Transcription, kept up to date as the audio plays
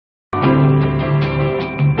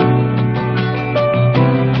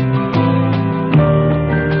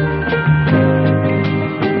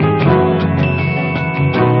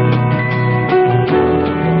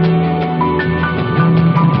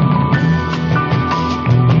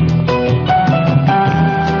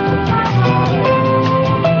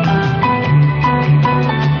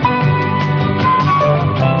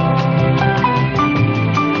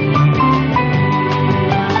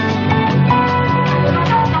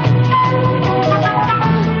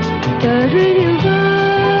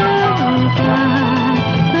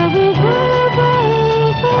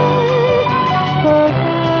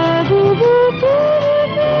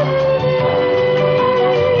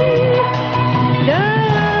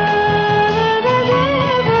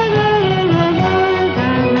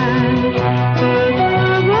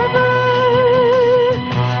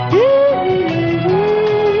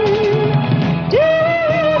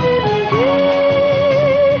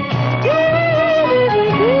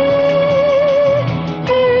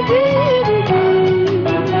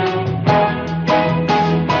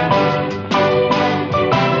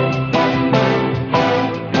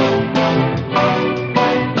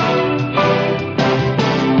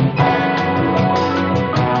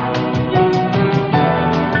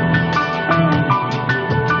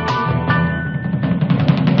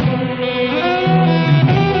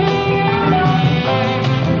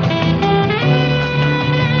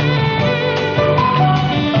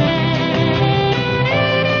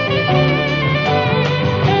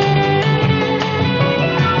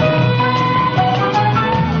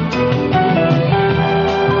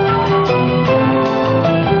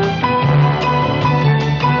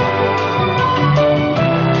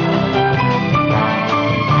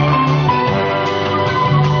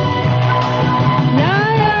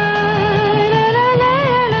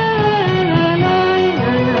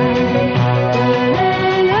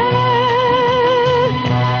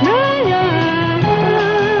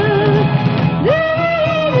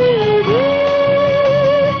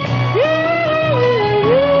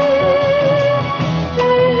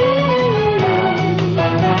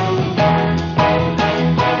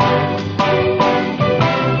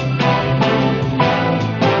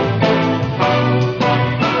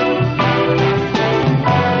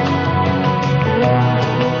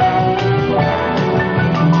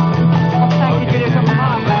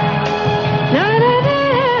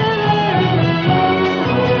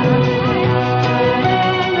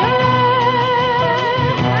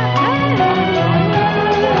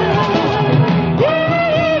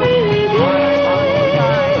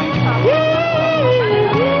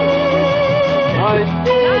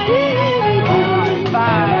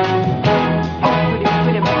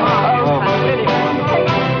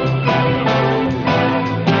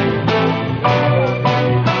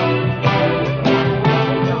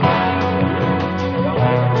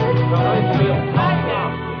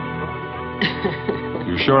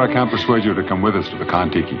sure I can't persuade you to come with us to the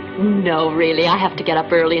Kon-Tiki? No, really. I have to get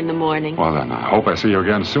up early in the morning. Well, then, I hope I see you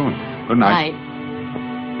again soon. Good night.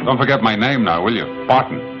 Night. Don't forget my name now, will you?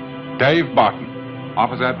 Barton. Dave Barton.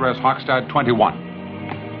 Office address, Hochstad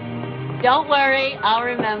 21. Don't worry. I'll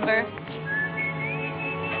remember.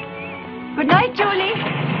 Good night, Julie.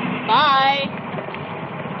 Bye.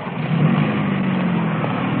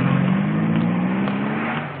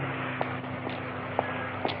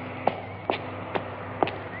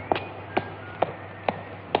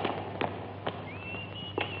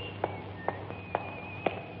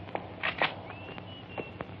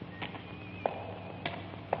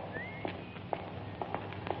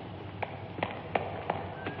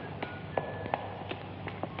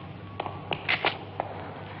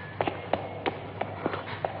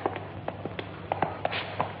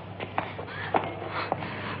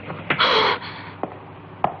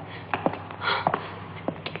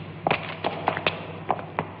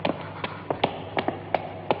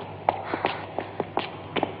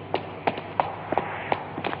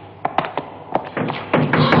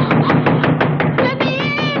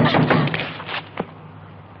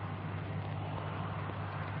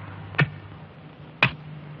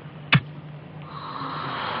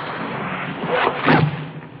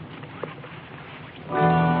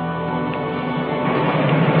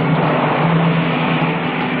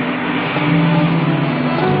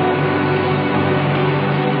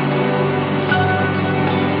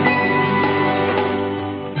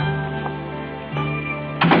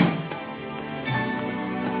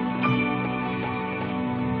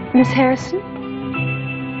 Miss Harrison?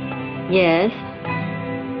 Yes?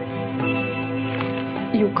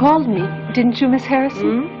 You called me, didn't you, Miss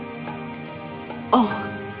Harrison? Oh,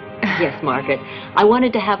 yes, Margaret. I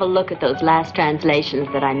wanted to have a look at those last translations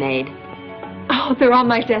that I made. Oh, they're on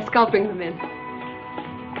my desk. I'll bring them in.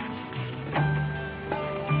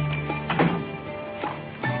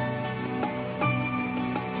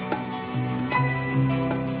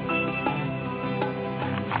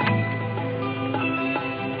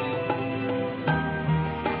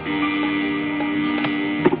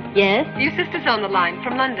 Yes? Your sister's on the line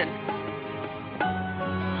from London.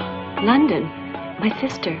 London? My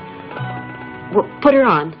sister. Well, put her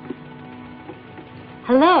on.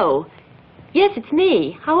 Hello? Yes, it's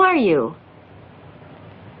me. How are you?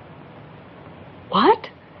 What?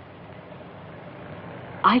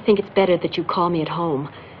 I think it's better that you call me at home.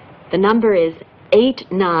 The number is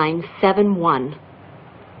 8971.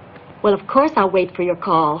 Well, of course I'll wait for your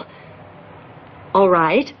call. All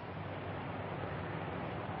right.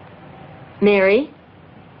 Mary?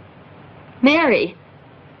 Mary?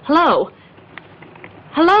 Hello?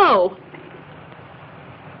 Hello?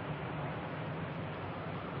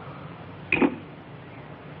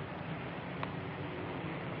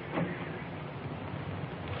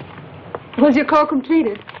 Was your call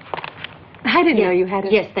completed? I didn't know you had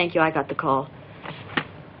it. Yes, thank you. I got the call.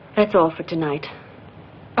 That's all for tonight.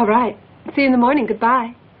 All right. See you in the morning.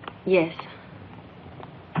 Goodbye. Yes.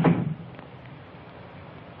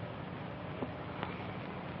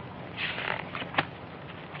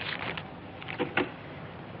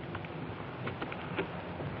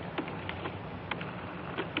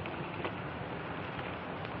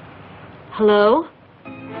 Hello?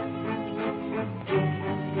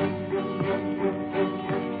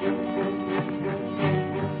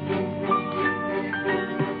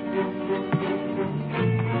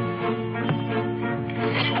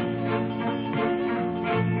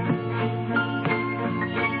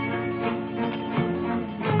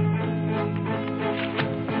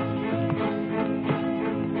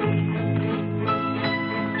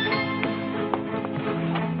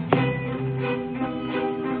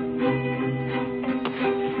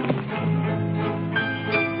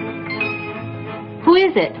 Who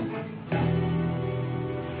is it?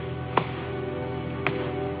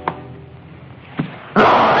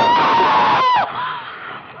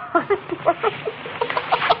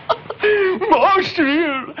 Most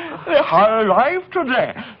real. They are alive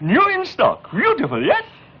today. New in stock. Beautiful, yes?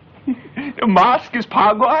 The mask is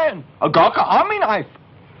Paraguayan. A Gurkha army knife.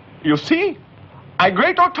 You see? A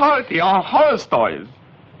great authority on horror stories.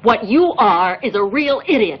 What you are is a real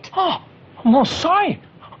idiot. Oh, most sorry.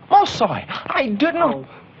 Most sorry. I didn't know.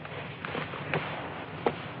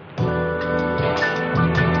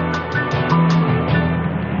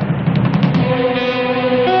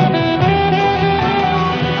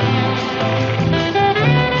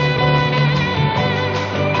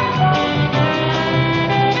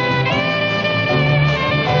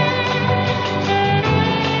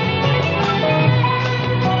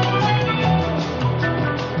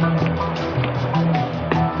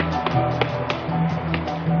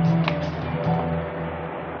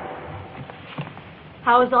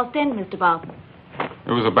 How was Ostend, Mr. Barton?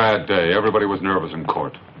 It was a bad day. Everybody was nervous in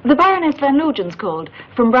court. The Baroness Van Lugen's called,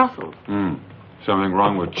 from Brussels. Something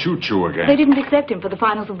wrong with Choo-Choo again. They didn't accept him for the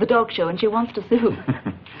finals of the dog show, and she wants to sue.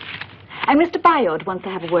 And Mr. Bayard wants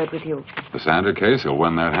to have a word with you. The Sander case, he'll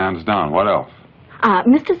win that hands down. What else?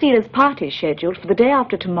 Mr. Sealer's party is scheduled for the day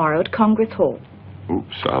after tomorrow at Congress Hall.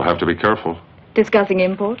 Oops, I'll have to be careful. Discussing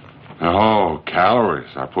imports? Oh,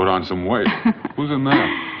 calories. I put on some weight. Who's in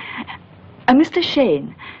there? Mr.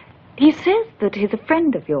 Shane. He says that he's a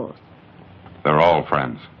friend of yours. They're all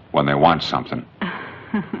friends when they want something.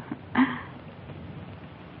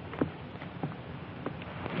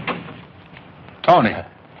 Tony.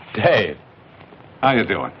 Dave. How you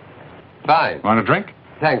doing? Fine. Want a drink?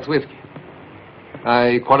 Thanks, whiskey.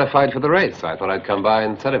 I qualified for the race, so I thought I'd come by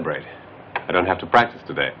and celebrate. I don't have to practice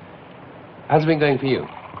today. How's it been going for you?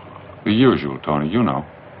 The usual, Tony, you know.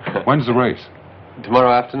 When's the race?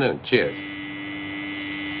 Tomorrow afternoon. Cheers.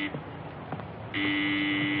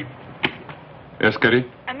 Yes, Kitty?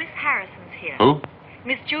 Miss Harrison's here. Who?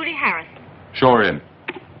 Miss Julie Harrison. Show her in.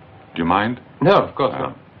 Do you mind? No, of course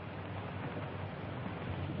not.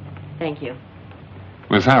 Thank you.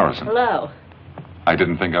 Miss Harrison. Hello. I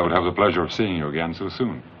didn't think I would have the pleasure of seeing you again so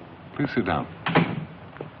soon. Please sit down.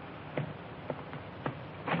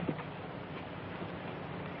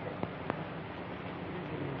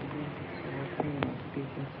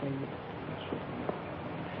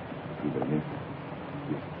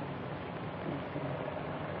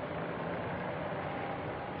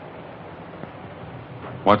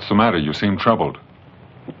 What's the matter? You seem troubled.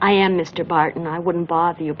 I am, Mr. Barton. I wouldn't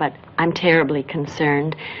bother you, but I'm terribly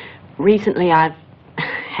concerned. Recently, I've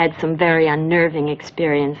had some very unnerving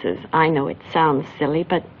experiences. I know it sounds silly,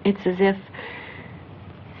 but it's as if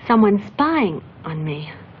someone's spying on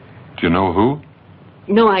me. Do you know who?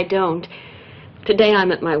 No, I don't. Today,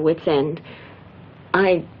 I'm at my wit's end.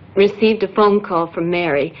 I received a phone call from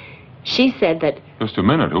Mary. She said that... Just a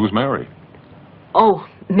minute. Who's Mary? Oh,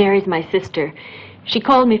 Mary's my sister. She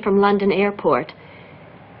called me from London Airport.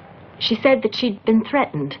 She said that she'd been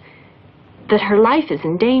threatened, that her life is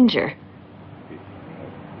in danger.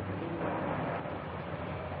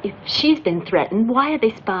 If she's been threatened, why are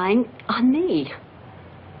they spying on me?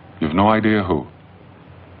 You've no idea who?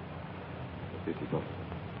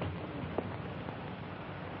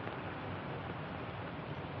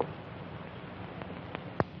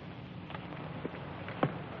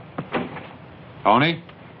 Tony,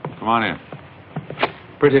 come on in.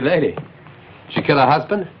 Pretty lady. She kill her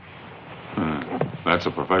husband? That's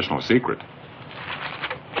a professional secret.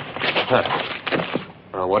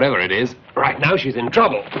 Well, whatever it is, right now she's in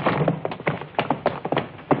trouble.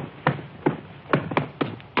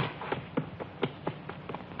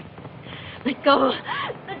 Let go.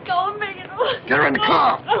 Let go of me. Get her in the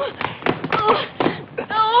car.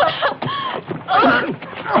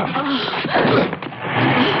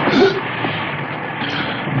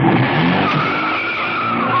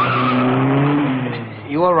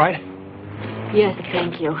 You all right? Yes,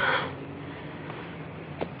 thank you.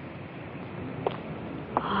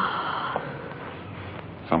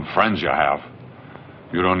 Some friends you have.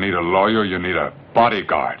 You don't need a lawyer, you need a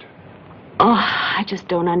bodyguard. Oh, I just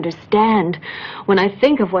don't understand. When I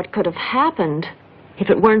think of what could have happened, if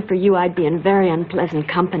it weren't for you, I'd be in very unpleasant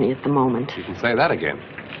company at the moment. You can say that again.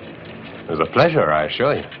 It was a pleasure, I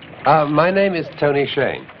assure you. My name is Tony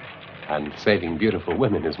Shane, and saving beautiful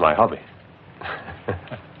women is my hobby.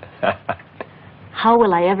 How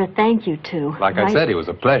will I ever thank you two? Like I said, it was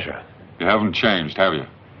a pleasure. You haven't changed, have you?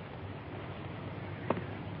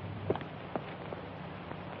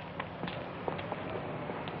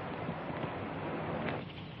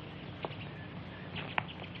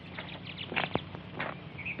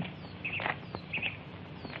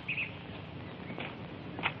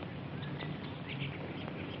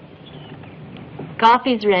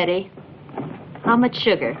 Coffee's ready. How much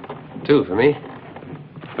sugar? 2 for me.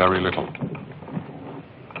 Very little.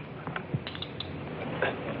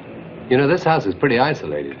 You know, this house is pretty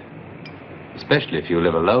isolated. Especially if you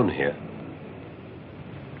live alone here.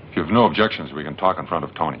 If you've no objections, we can talk in front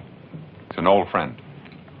of Tony. He's an old friend.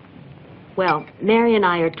 Well, Mary and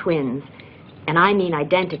I are twins. And I mean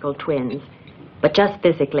identical twins. But just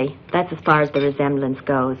physically. That's as far as the resemblance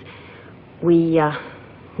goes. We,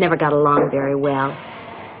 never got along very well.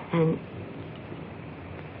 And...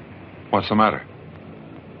 What's the matter?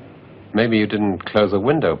 Maybe you didn't close a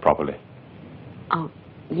window properly. Oh,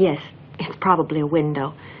 yes. It's probably a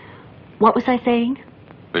window. What was I saying?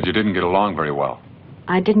 That you didn't get along very well.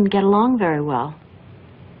 I didn't get along very well.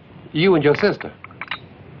 You and your sister?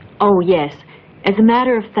 Oh, yes. As a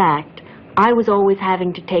matter of fact, I was always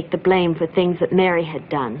having to take the blame for things that Mary had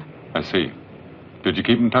done. I see. Did you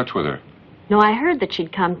keep in touch with her? No, I heard that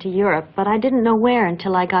she'd come to Europe, but I didn't know where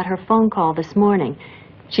until I got her phone call this morning.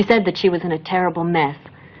 She said that she was in a terrible mess,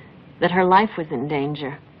 that her life was in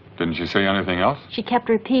danger. Didn't she say anything else? She kept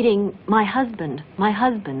repeating, my husband, my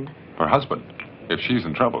husband. Her husband, if she's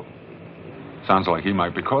in trouble. Sounds like he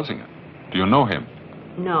might be causing it. Do you know him?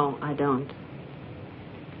 No, I don't.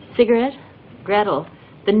 Cigarette? Gretel,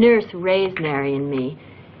 the nurse who raised Mary and me,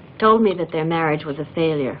 told me that their marriage was a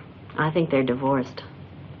failure. I think they're divorced.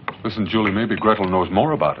 Listen, Julie, maybe Gretel knows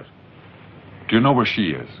more about it. Do you know where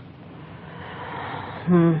she is?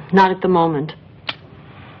 Not at the moment.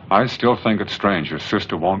 I still think it's strange your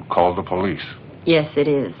sister won't call the police. Yes, it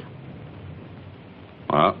is.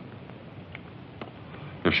 Well,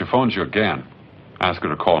 if she phones you again, ask her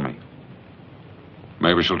to call me.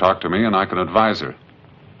 Maybe she'll talk to me and I can advise her.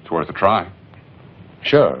 It's worth a try.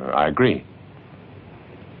 Sure, I agree.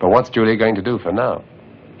 But what's Julie going to do for now?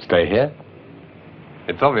 Stay here?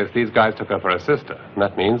 It's obvious these guys took her for a sister. And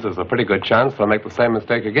that means there's a pretty good chance they'll make the same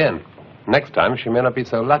mistake again. Next time, she may not be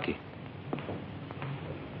so lucky.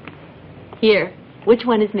 Here, which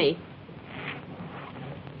one is me?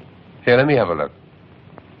 Here, let me have a look.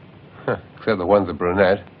 Except the one's a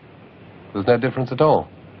brunette. There's no difference at all.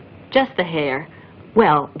 Just the hair.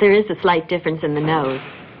 Well, there is a slight difference in the nose.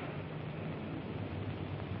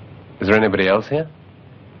 Is there anybody else here?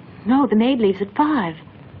 No, the maid leaves at 5.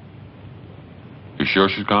 You sure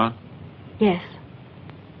she's gone? Yes.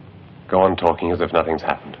 Go on talking as if nothing's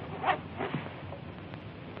happened.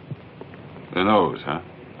 The nose, huh?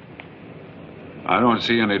 I don't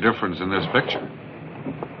see any difference in this picture.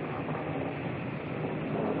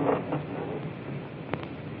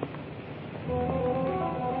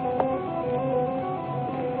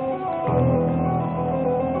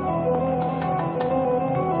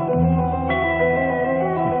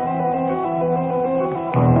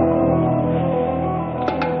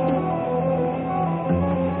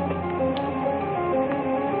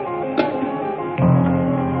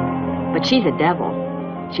 But she's a devil.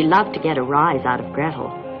 She loved to get a rise out of Gretel.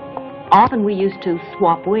 Often we used to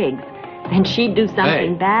swap wigs, and she'd do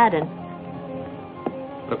something bad and...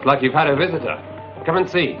 Looks like you've had a visitor. Come and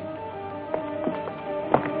see.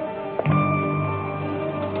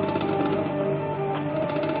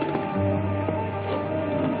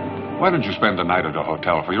 Why don't you spend the night at a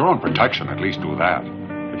hotel? For your own protection, at least do that.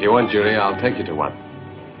 If you want, Julie, I'll take you to one.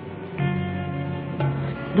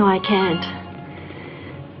 No, I can't.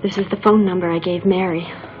 This is the phone number I gave Mary.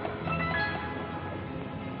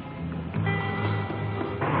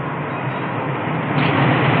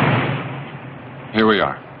 Here we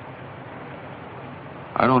are.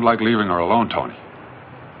 I don't like leaving her alone, Tony.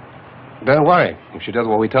 Don't worry. If she does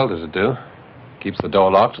what we told her to do, keeps the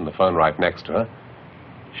door locked and the phone right next to her,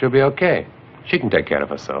 she'll be okay. She can take care of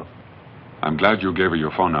herself. I'm glad you gave her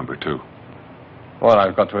your phone number, too. Well,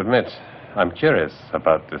 I've got to admit, I'm curious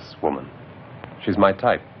about this woman. She's my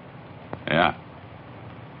type. Yeah.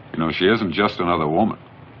 You know, she isn't just another woman.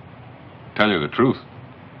 Tell you the truth,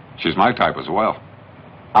 she's my type as well.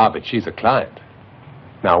 Ah, but she's a client.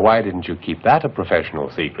 Now, why didn't you keep that a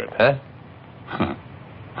professional secret, huh?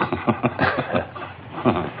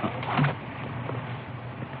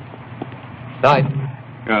 Night.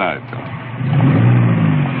 Good night, Tony.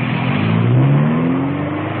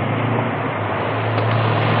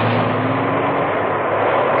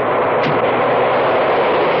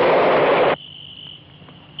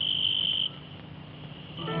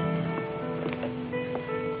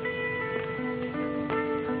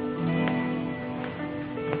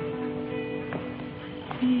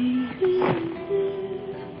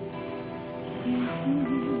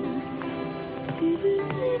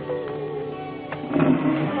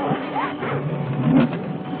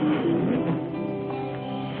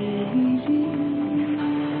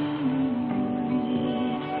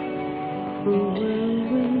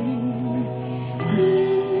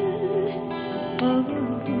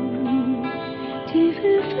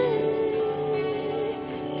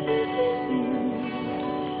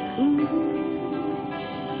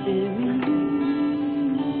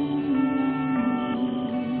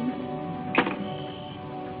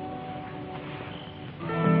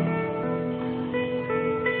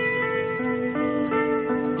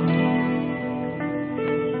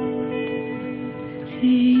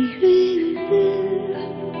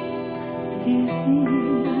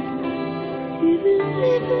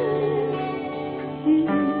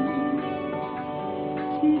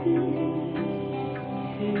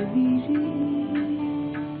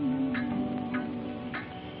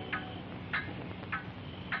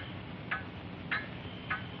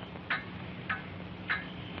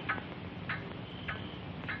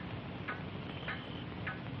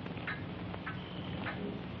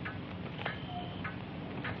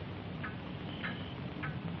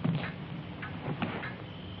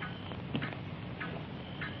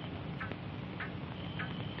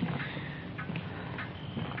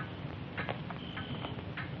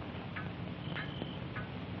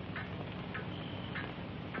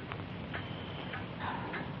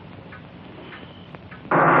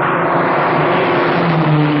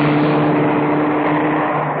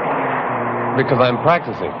 Because I'm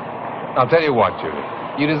practicing. I'll tell you what, Julie.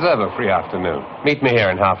 You deserve a free afternoon. Meet me here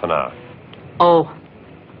in half an hour. Oh,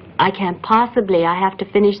 I can't possibly. I have to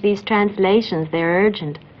finish these translations. They're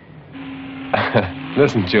urgent.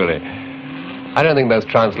 Listen, Julie. I don't think those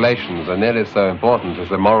translations are nearly so important as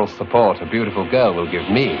the moral support a beautiful girl will give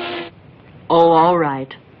me. Oh, all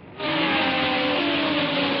right.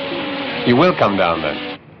 You will come down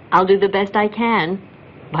then? I'll do the best I can.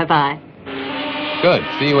 Bye-bye. Good.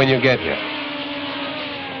 See you when you get here.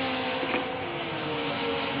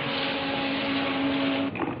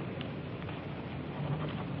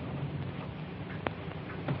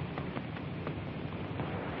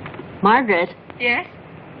 Margaret, Yes?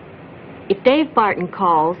 if Dave Barton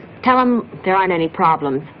calls, tell him there aren't any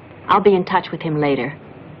problems. I'll be in touch with him later.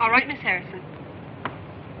 All right, Miss Harrison.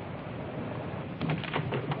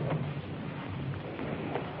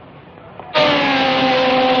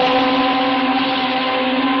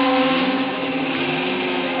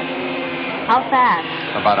 How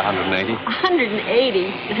fast? About 180.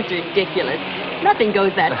 180? That's ridiculous. Nothing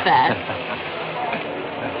goes that fast.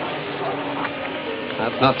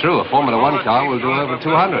 That's not true. A Formula One car will do over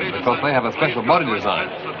 200 because they have a special body design.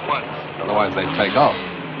 Otherwise, they'd take off.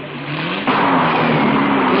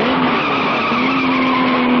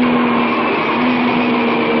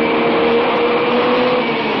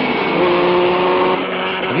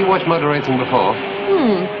 Have you watched motor racing before?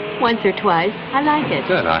 Once or twice. I like it.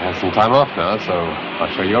 Good. I have some time off now, so I'll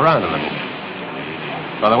show you around a little.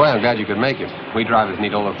 By the way, I'm glad you could make it. We drivers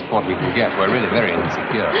need all the support we can get. We're really very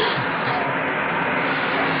insecure.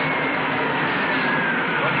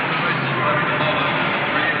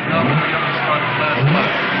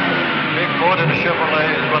 Big Ford in a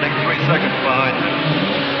Chevrolet is running 3 seconds behind him.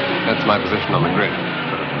 That's my position on the grid.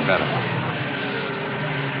 Could have been better.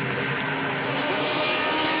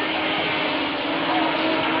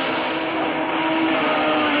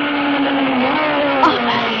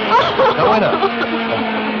 No, why not?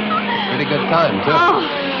 Pretty good time, too. Oh,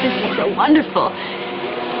 this is so wonderful.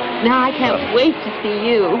 Now I can't wait to see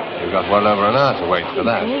you. You've got well over an hour to wait for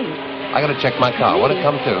that. Great. I gotta check my car. Want to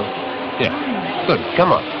come too? Yeah. Good.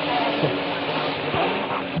 Come on.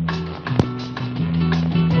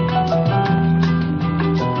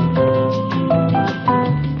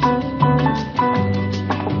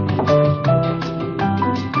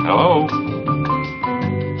 Hello?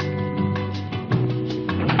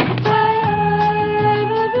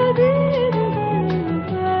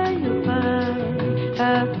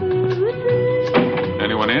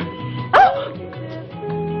 Anyone in?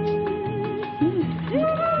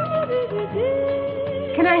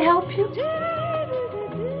 Can I help you?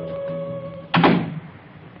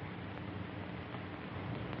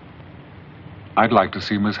 I'd like to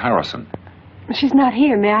see Miss Harrison. She's not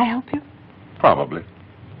here. May I help you? Probably.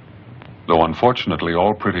 Though unfortunately,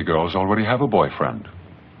 all pretty girls already have a boyfriend.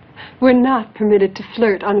 We're not permitted to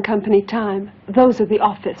flirt on company time. Those are the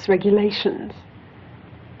office regulations.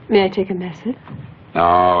 May I take a message?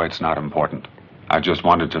 No, it's not important. I just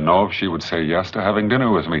wanted to know if she would say yes to having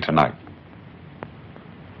dinner with me tonight.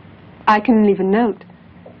 I can leave a note,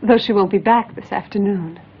 though she won't be back this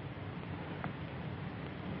afternoon.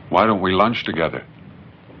 Why don't we lunch together?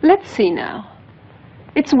 Let's see now.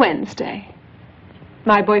 It's Wednesday.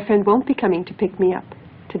 My boyfriend won't be coming to pick me up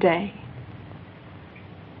today.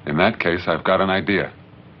 In that case, I've got an idea.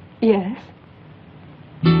 Yes?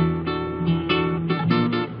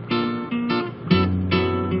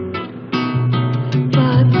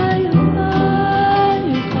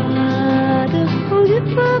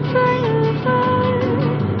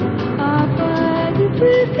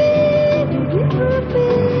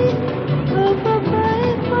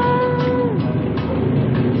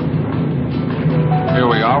 Here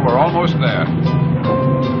we are. We're almost there.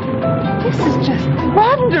 This is just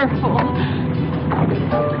wonderful.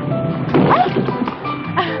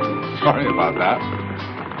 Sorry about that.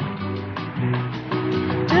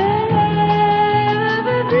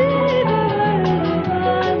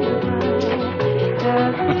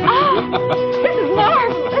 This is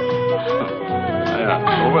marvelous.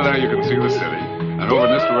 Yeah. Over there you can see the city. And over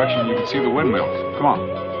in this direction you can see the windmills. Come on.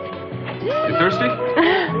 You thirsty?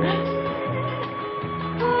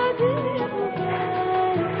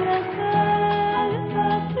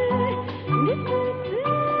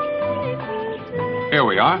 Here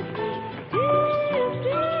we are.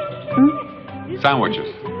 Sandwiches.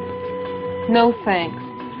 No thanks.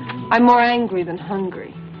 I'm more angry than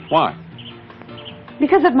hungry. Why?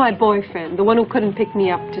 Because of my boyfriend, the one who couldn't pick me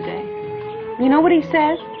up today. You know what he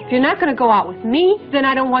says? If you're not going to go out with me, then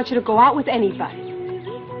I don't want you to go out with anybody.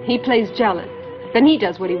 He plays jealous. Then he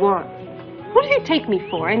does what he wants. What does he take me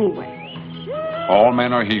for, anyway? All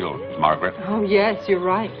men are healed, Margaret. Oh, yes, you're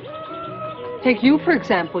right. Take you, for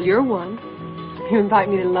example. You're one. You invite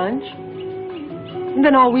me to lunch. And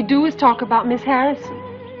then all we do is talk about Miss Harrison.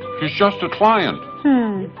 She's just a client.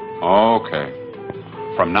 Okay.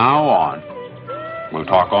 From now on, we'll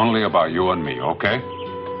talk only about you and me, okay?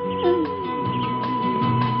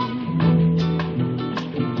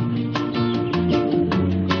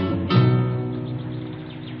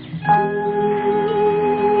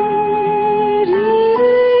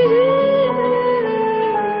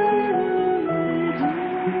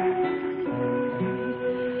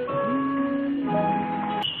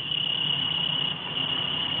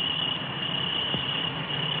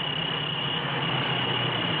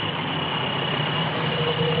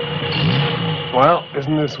 Well,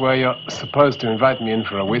 isn't this where you're supposed to invite me in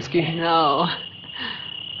for a whiskey? No.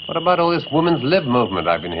 What about all this woman's lib movement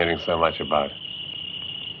I've been hearing so much about?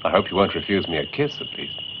 I hope you won't refuse me a kiss, at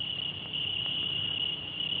least.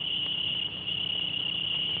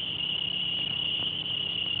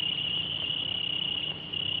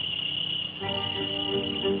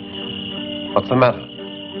 What's the matter?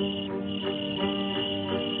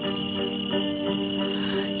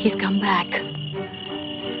 He's come back.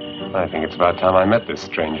 I think it's about time I met this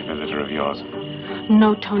strange visitor of yours.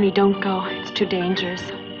 No, Tony, don't go. It's too dangerous.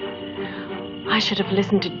 I should have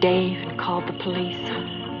listened to Dave and called the police.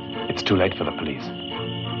 It's too late for the police.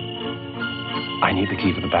 I need the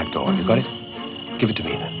key for the back door. You got it? Give it to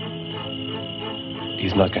me, then.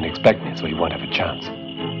 He's not going to expect me, so he won't have a chance.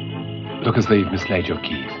 Look as though you've mislaid your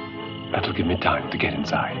keys. That'll give me time to get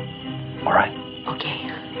inside. All right? Okay.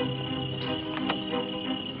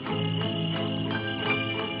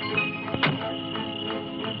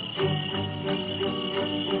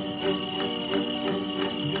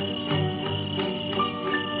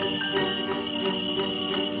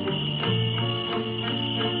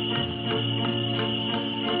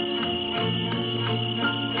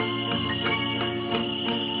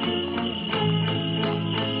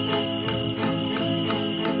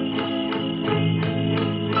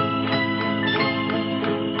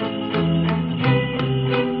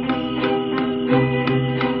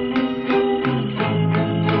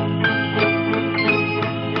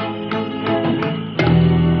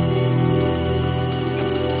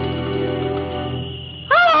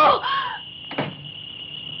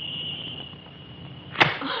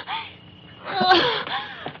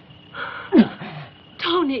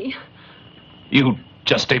 You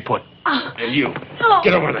just stay put. And you,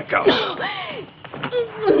 get over that couch.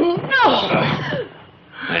 No!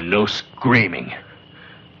 And no screaming.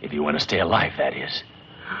 If you want to stay alive, that is.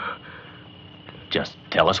 Just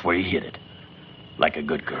tell us where you hid it. Like a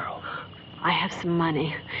good girl. I have some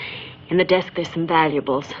money. In the desk, there's some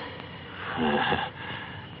valuables.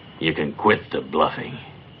 You can quit the bluffing.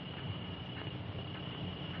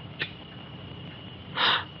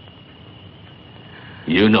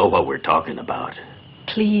 You know what we're talking about.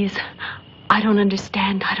 Please. I don't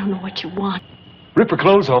understand. I don't know what you want. Rip her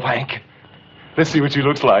clothes off, Hank. Let's see what she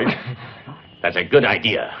looks like. That's a good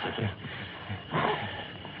idea.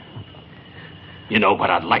 You know what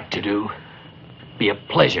I'd like to do? Be a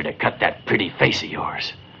pleasure to cut that pretty face of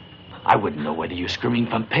yours. I wouldn't know whether you're screaming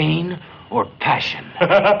from pain or passion.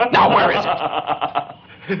 Now, where is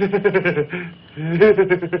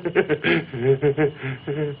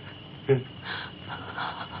it?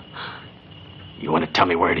 You want to tell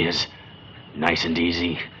me where it is? Nice and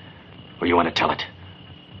easy? Or you want to tell it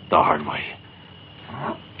the hard way?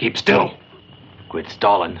 Keep still. Quit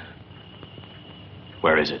stalling.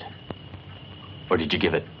 Where is it? Or did you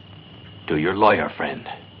give it to your lawyer friend?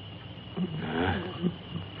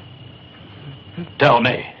 Tell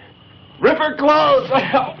me. Rip her clothes!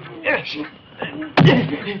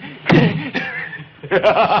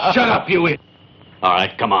 Shut up, you idiot. All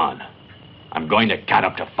right, come on. I'm going to count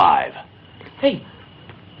up to 5. Hey,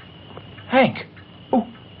 Hank. Oh,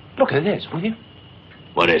 look at this, will you?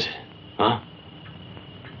 What is it? Huh?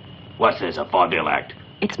 What's this, a vaudeville act?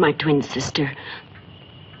 It's my twin sister.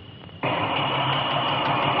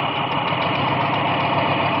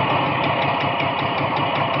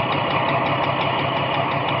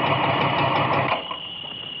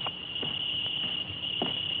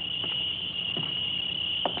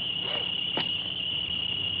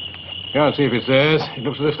 Go and see if it's theirs. It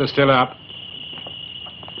looks as if they're still up.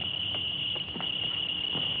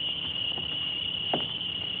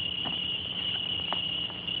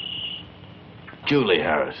 Julie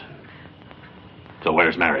Harrison. So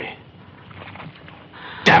where's Mary?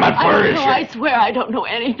 Damn it, where is she? I swear I don't know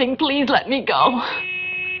anything. Please let me go.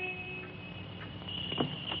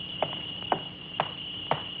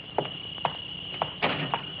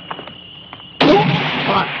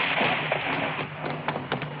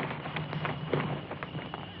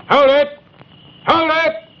 Hold it! Hold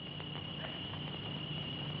it!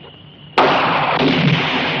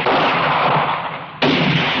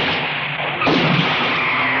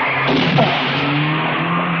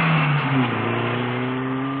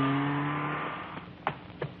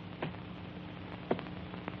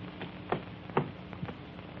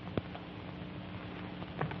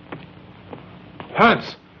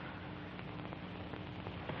 Hans!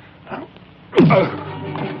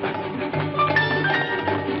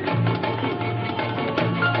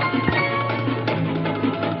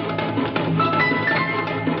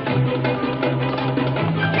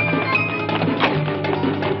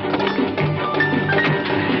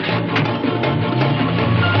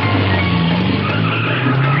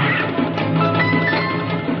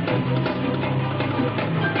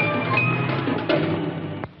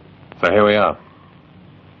 So here we are.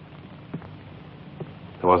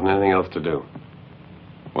 There wasn't anything else to do.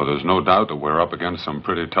 Well, there's no doubt that we're up against some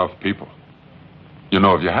pretty tough people. You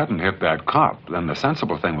know, if you hadn't hit that cop, then the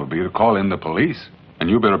sensible thing would be to call in the police. And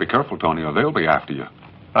you better be careful, Tony, or they'll be after you.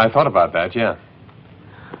 I thought about that, yeah.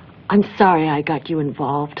 I'm sorry I got you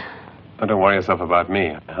involved. But don't worry yourself about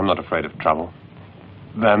me. I'm not afraid of trouble.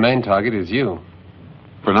 Their main target is you.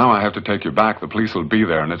 For now, I have to take you back. The police will be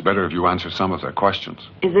there, and it's better if you answer some of their questions.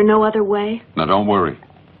 Is there no other way? Now, don't worry.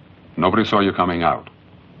 Nobody saw you coming out.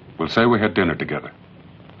 We'll say we had dinner together.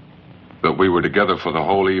 That we were together for the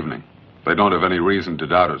whole evening. They don't have any reason to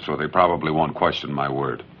doubt it, so they probably won't question my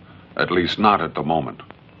word. At least not at the moment.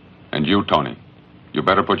 And you, Tony, you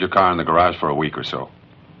better put your car in the garage for a week or so.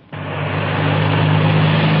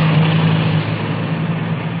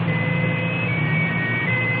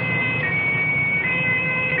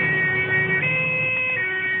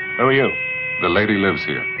 Who are you? The lady lives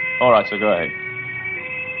here. All right, so go ahead.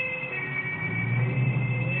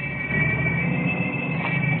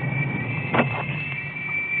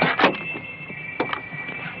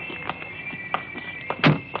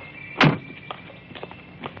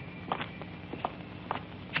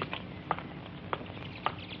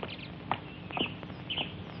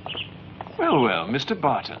 Well, Mr.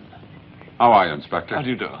 Barton. How are you, Inspector? How do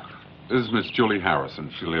you do? This is Miss Julie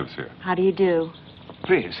Harrison. She lives here. How do you do?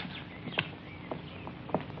 Please.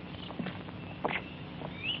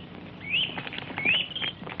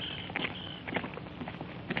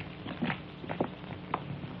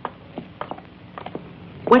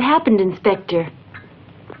 What happened, Inspector?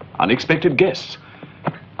 Unexpected guests.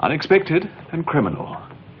 Unexpected and criminal.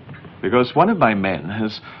 Because one of my men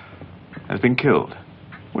has been killed.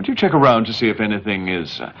 Would you check around to see if anything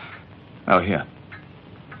is... oh, here.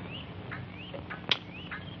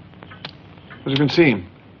 As you can see,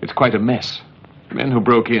 it's quite a mess. The men who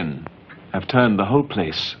broke in have turned the whole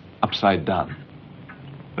place upside down.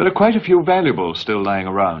 There are quite a few valuables still lying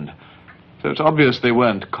around, so it's obvious they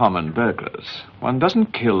weren't common burglars. One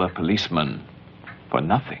doesn't kill a policeman for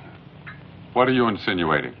nothing. What are you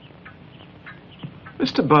insinuating?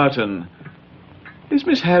 Mr. Barton, is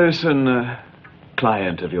Miss Harrison a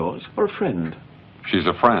client of yours or a friend? She's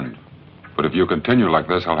a friend. But if you continue like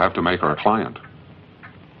this, I'll have to make her a client.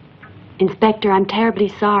 Inspector, I'm terribly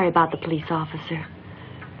sorry about the police officer.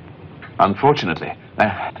 Unfortunately,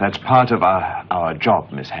 that's part of our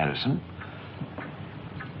job, Miss Harrison.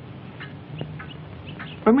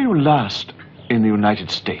 When were you last in the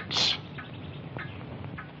United States?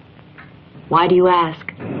 Why do you ask?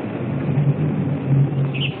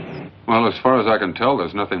 Well, as far as I can tell,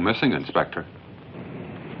 there's nothing missing, Inspector.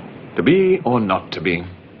 To be or not to be?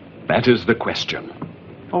 That is the question.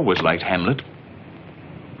 Always liked Hamlet.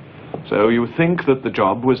 So you think that the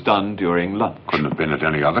job was done during lunch? Couldn't have been at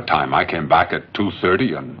any other time. I came back at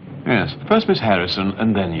 2:30 and... Yes, first Miss Harrison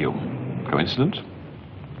and then you. Coincidence?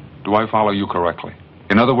 Do I follow you correctly?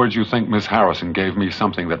 In other words, you think Miss Harrison gave me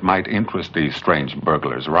something that might interest these strange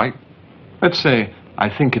burglars, right? Let's say I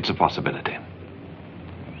think it's a possibility.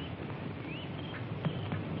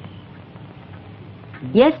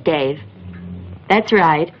 Yes, Dave. That's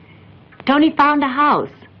right. Tony found a house.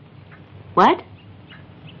 What?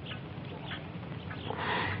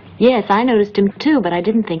 Yes, I noticed him too, but I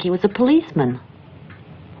didn't think he was a policeman.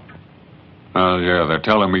 Yeah, they're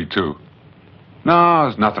telling me too. No,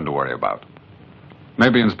 there's nothing to worry about.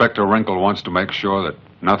 Maybe Inspector Wrinkle wants to make sure that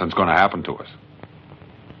nothing's going to happen to us.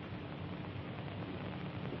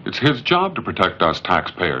 It's his job to protect us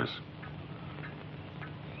taxpayers.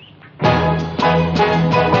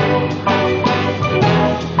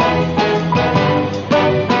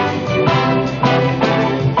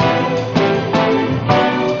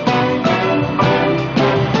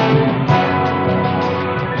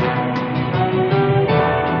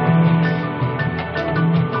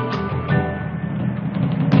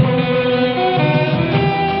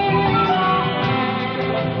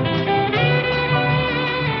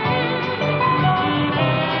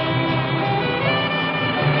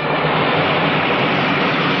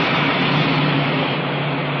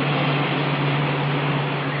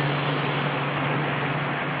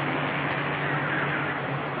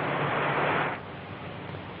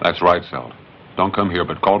 That's right, Sel. Don't come here,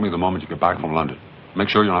 but call me the moment you get back from London. Make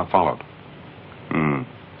sure you're not followed.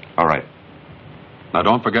 All right. Now,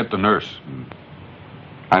 don't forget the nurse.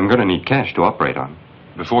 I'm going to need cash to operate on.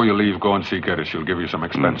 Before you leave, go and see Geddes. She'll give you some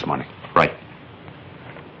expense money. Right.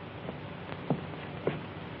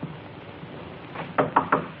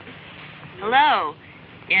 Hello.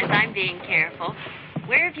 Yes, I'm being careful.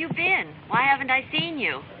 Where have you been? Why haven't I seen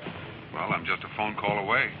you? Well, I'm just a phone call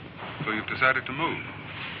away. So you've decided to move?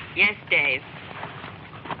 Yes, Dave.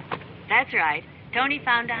 That's right. Tony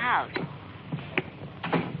found a house.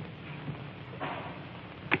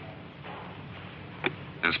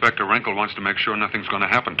 Inspector Wrinkle wants to make sure nothing's going to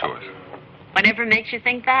happen to us. Whatever makes you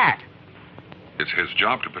think that? It's his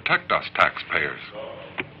job to protect us taxpayers.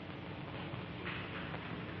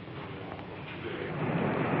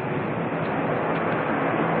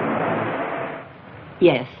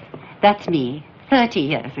 Yes, that's me, 30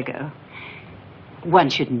 years ago. One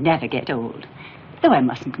should never get old, though I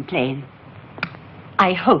mustn't complain.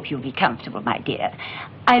 I hope you'll be comfortable, my dear.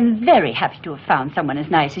 I'm very happy to have found someone as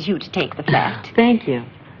nice as you to take the flat. Thank you.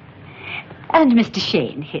 And Mr.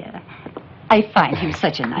 Shane here. I find him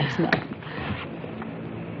such a nice man.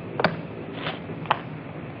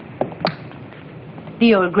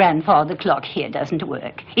 The old grandfather clock here doesn't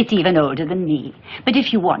work. It's even older than me. But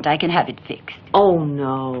if you want, I can have it fixed. Oh,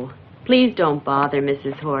 no. Please don't bother,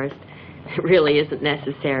 Mrs. Horst. It really isn't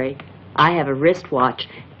necessary. I have a wristwatch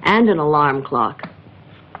and an alarm clock.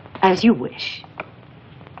 As you wish.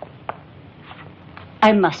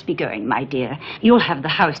 I must be going, my dear. You'll have the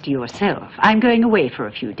house to yourself. I'm going away for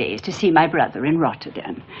a few days to see my brother in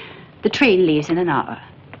Rotterdam. The train leaves in an hour.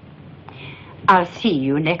 I'll see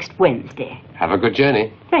you next Wednesday. Have a good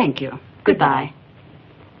journey. Thank you. Goodbye.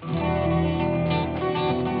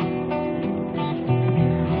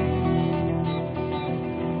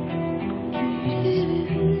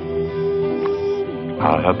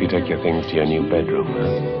 I'll help you take your things to your new bedroom,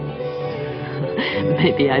 huh?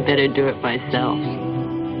 Maybe I better do it myself.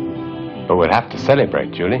 But we'll have to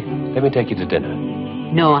celebrate, Julie. Let me take you to dinner.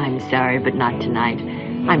 No, I'm sorry, but not tonight.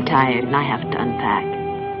 I'm tired and I have to unpack.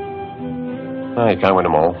 Oh, you can't win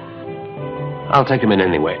them all. I'll take them in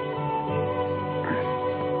anyway.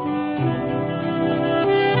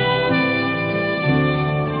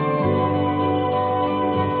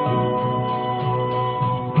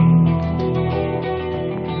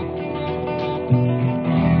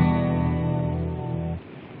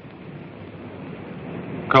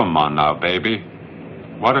 Come on now, baby.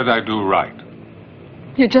 What did I do right?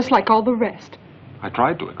 You're just like all the rest. I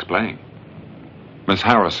tried to explain. Miss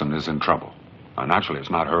Harrison is in trouble. Now, naturally, it's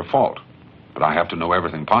not her fault. But I have to know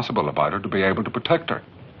everything possible about her to be able to protect her.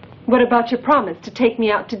 What about your promise to take me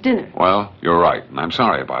out to dinner? Well, you're right, and I'm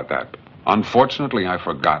sorry about that. Unfortunately, I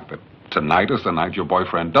forgot that tonight is the night your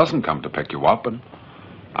boyfriend doesn't come to pick you up, and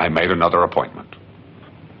I made another appointment.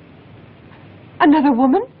 Another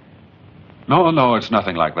woman? No, it's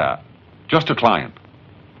nothing like that. Just a client.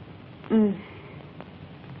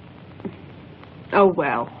 Oh,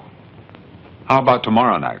 well. How about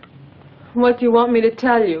tomorrow night? What do you want me to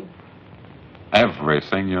tell you?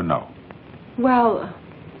 Everything you know. Well,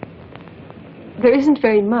 there isn't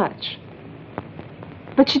very much.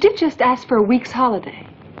 But she did just ask for a week's holiday.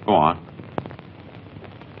 Go on.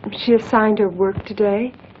 She assigned her work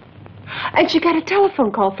today. And she got a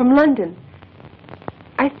telephone call from London.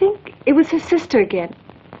 I think it was his sister again.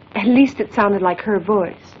 At least it sounded like her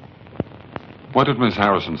voice. What did Miss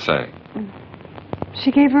Harrison say?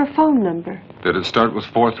 She gave her a phone number. Did it start with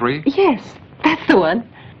 43? Yes, that's the one.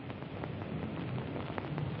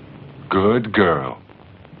 Good girl.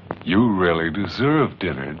 You really deserve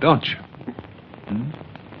dinner, don't you?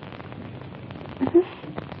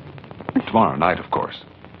 Tomorrow night, of course.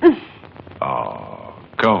 Oh,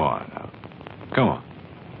 come on now. Come on.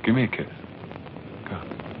 Give me a kiss. Go.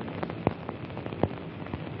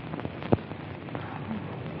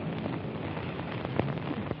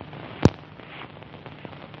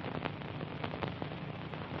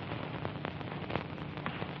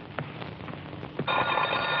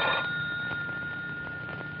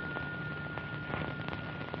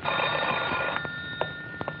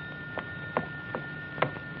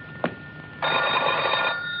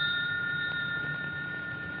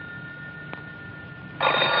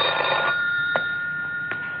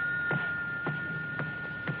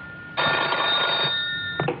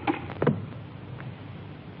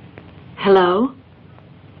 Hello?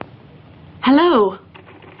 Hello?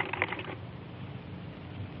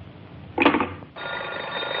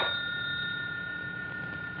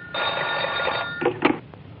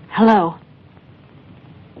 Hello?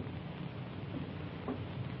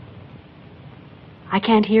 I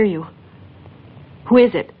can't hear you. Who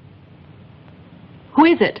is it? Who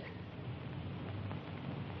is it?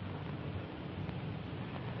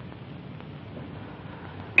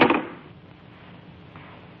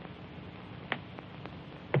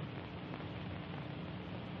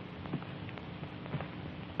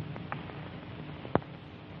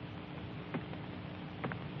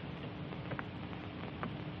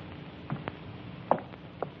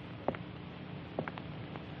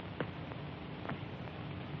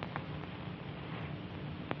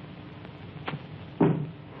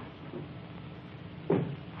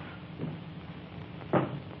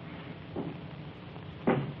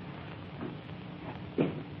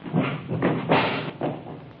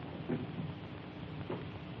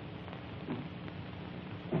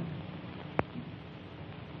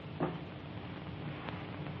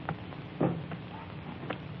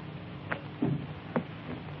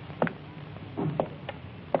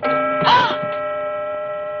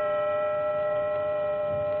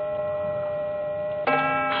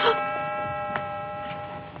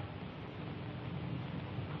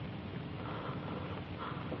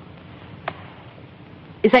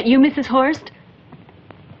 Is that you, Mrs. Horst?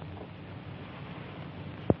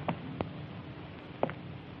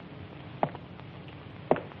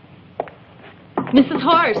 Mrs.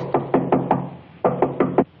 Horst!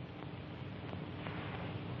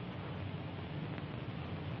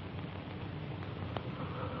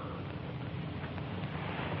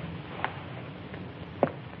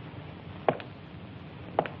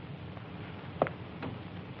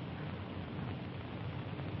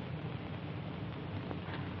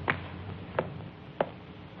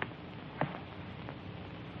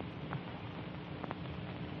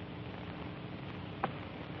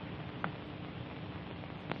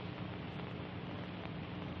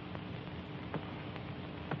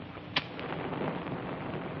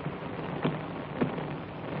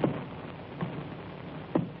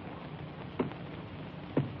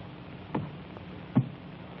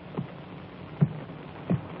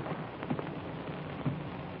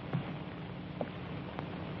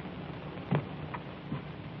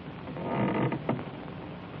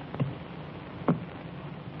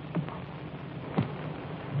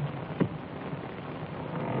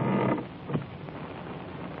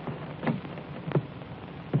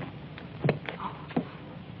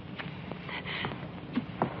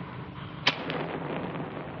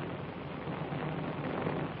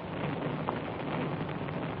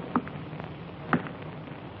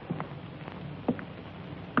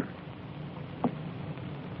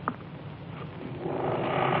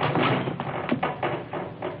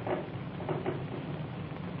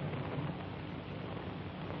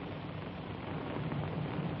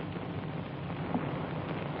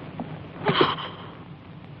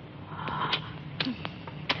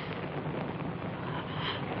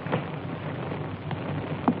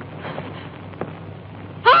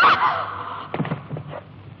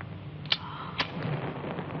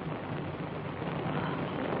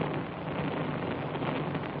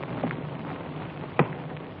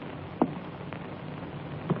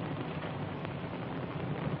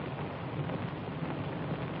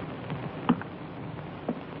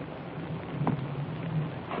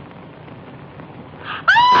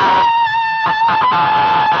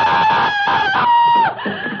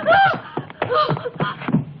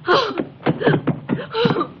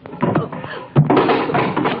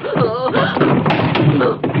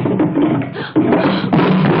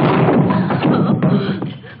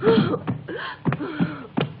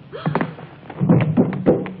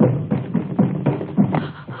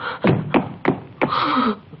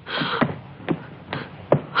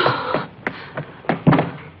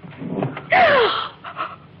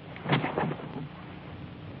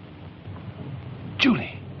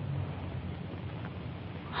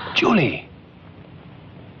 Julie!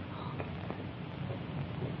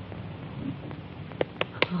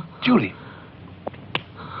 Julie!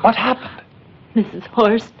 What happened? Mrs.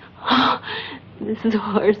 Horst. Mrs.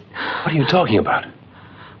 Horst. What are you talking about?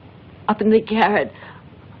 Up in the garret.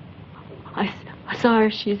 I saw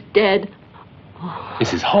her. She's dead.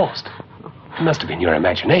 Mrs. Horst? It must have been your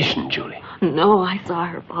imagination, Julie. No, I saw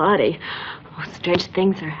her body. Oh, strange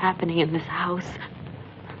things are happening in this house.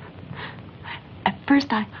 At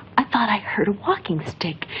first, I thought I heard a walking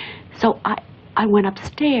stick. So I went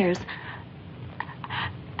upstairs.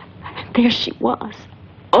 And there she was.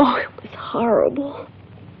 Oh, it was horrible.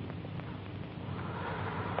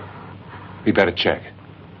 We better check.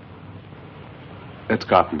 Let's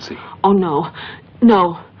go up and see. Oh, no.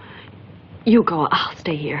 No. You go. I'll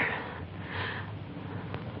stay here.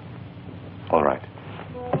 All right.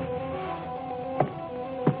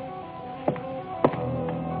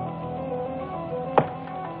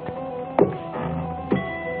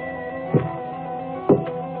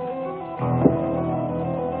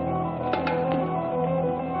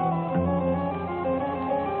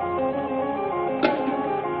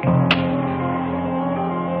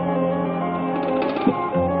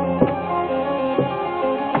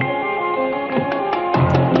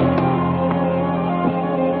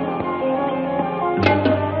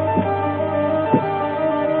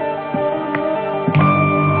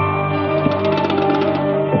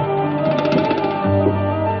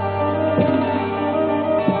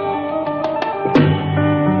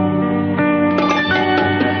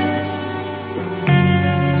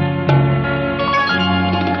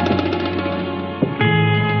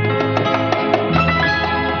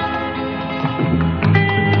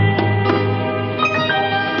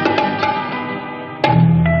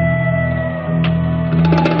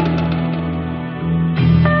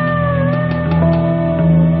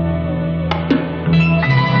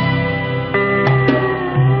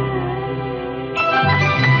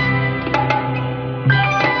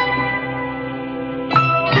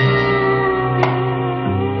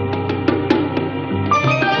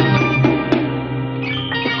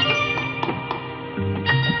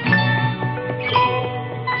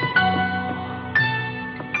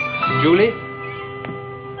 Julie?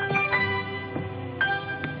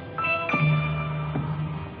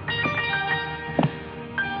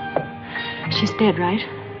 She's dead, right?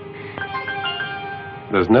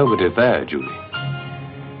 There's nobody there, Julie.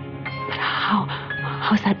 But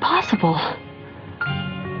how's that possible?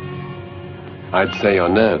 I'd say your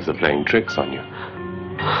nerves are playing tricks on you.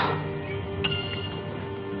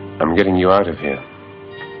 I'm getting you out of here.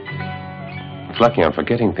 It's lucky I'm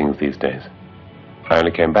forgetting things these days. I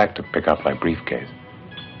only came back to pick up my briefcase.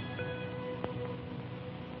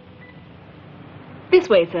 This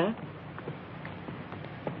way, sir.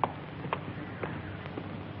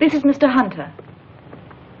 This is Mr. Hunter.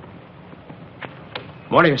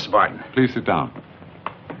 Morning, Mr. Barton. Please sit down.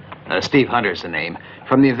 Steve Hunter's the name,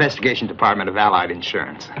 from the Investigation Department of Allied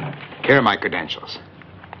Insurance. Here are my credentials.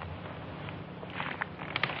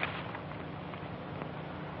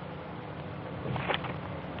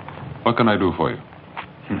 What can I do for you?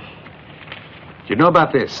 You know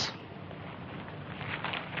about this?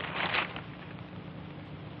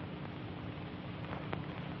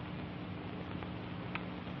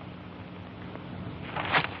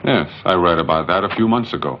 Yes, I read about that a few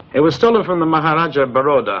months ago. It was stolen from the Maharaja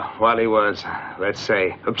Baroda while he was, let's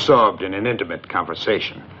say, absorbed in an intimate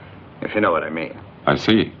conversation, if you know what I mean. I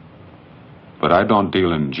see. But I don't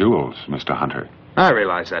deal in jewels, Mr. Hunter. I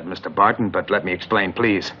realize that, Mr. Barton, but let me explain,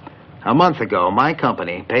 please. A month ago, my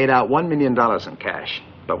company paid out $1 million in cash,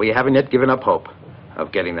 but we haven't yet given up hope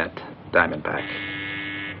of getting that diamond back.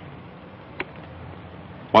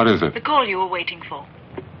 What is it? The call you were waiting for.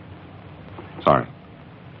 Sorry.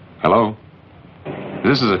 Hello?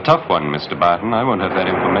 This is a tough one, Mr. Barton. I won't have that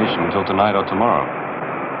information until tonight or tomorrow.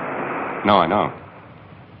 No, I know.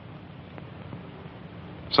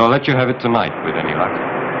 So I'll let you have it tonight, with any luck.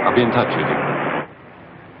 I'll be in touch with you.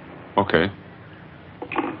 Okay.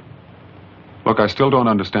 Look, I still don't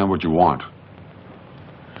understand what you want.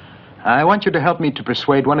 I want you to help me to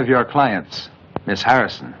persuade one of your clients, Miss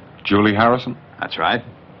Harrison. Julie Harrison? That's right.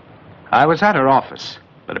 I was at her office,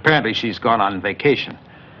 but apparently she's gone on vacation.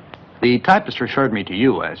 The typist referred me to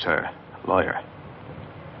you as her lawyer.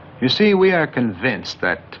 You see, we are convinced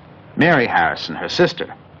that Mary Harrison, her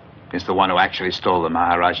sister, is the one who actually stole the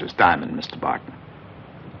Maharaja's diamond, Mr. Barton.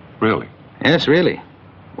 Really? Yes, really.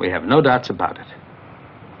 We have no doubts about it.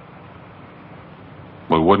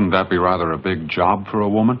 Well, wouldn't that be rather a big job for a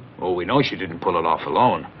woman? Oh, we know she didn't pull it off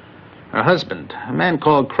alone. Her husband, a man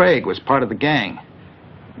called Craig, was part of the gang.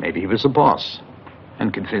 Maybe he was the boss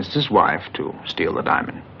and convinced his wife to steal the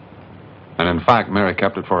diamond. And in fact, Mary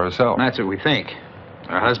kept it for herself. That's what we think.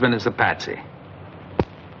 Her husband is a patsy.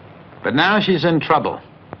 But now she's in trouble.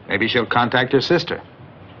 Maybe she'll contact her sister.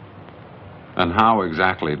 And how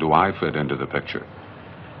exactly do I fit into the picture?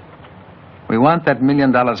 We want that $1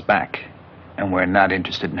 million back, and we're not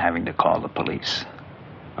interested in having to call the police.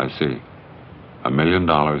 I see. $1 million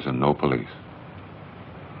and no police.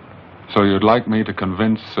 So you'd like me to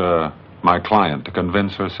convince my client to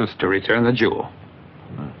convince her sister? To return the jewel.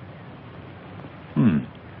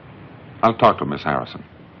 I'll talk to Miss Harrison.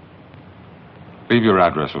 Leave your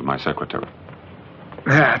address with my secretary.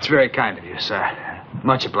 That's very kind of you, sir.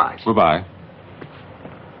 Much obliged. Goodbye.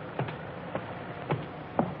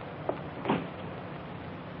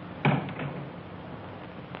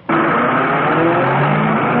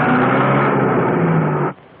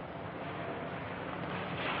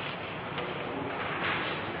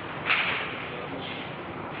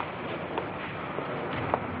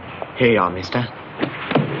 Here you are, mister.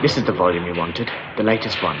 This is the volume you wanted, the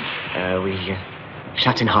latest one. We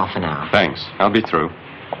shut in half an hour. Thanks. I'll be through.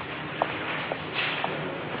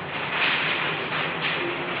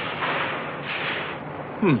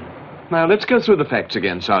 Now, let's go through the facts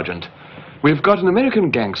again, Sergeant. We've got an American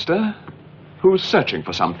gangster who's searching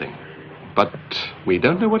for something, but we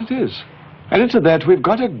don't know what it is. And into that, we've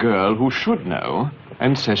got a girl who should know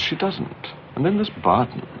and says she doesn't. And then there's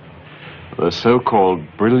Barton, the so-called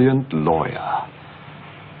brilliant lawyer.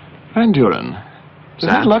 Van Duren, is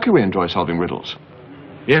it lucky we enjoy solving riddles?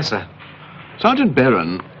 Yes, sir. Sergeant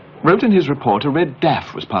Barron wrote in his report a red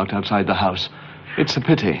daff was parked outside the house. It's a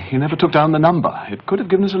pity. He never took down the number. It could have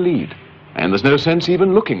given us a lead. And there's no sense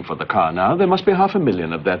even looking for the car now. There must be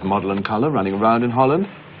 500,000 of that model and color running around in Holland.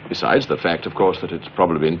 Besides the fact, of course, that it's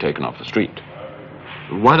probably been taken off the street.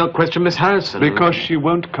 Why not question Miss Harrison? Because she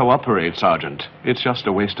won't cooperate, Sergeant. It's just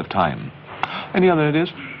a waste of time. Any other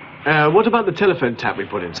ideas? What about the telephone tap we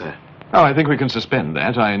put in, sir? Oh, I think we can suspend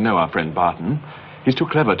that. I know our friend Barton. He's too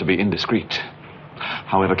clever to be indiscreet.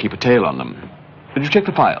 However, keep a tail on them. Did you check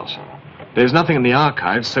the files? There's nothing in the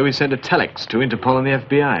archives, so we sent a telex to Interpol and the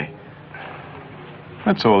FBI.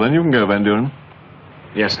 That's all, then. You can go, Van Duren.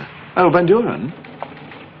 Yes, sir. Oh, Van Duren?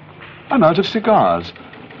 I'm out of cigars.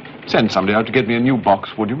 Send somebody out to get me a new box,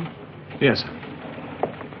 would you? Yes, sir.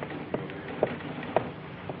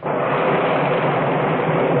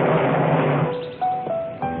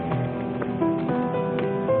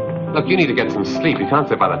 Look, you need to get some sleep. You can't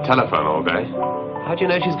sit by the telephone all day. How do you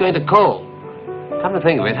know she's going to call? Come to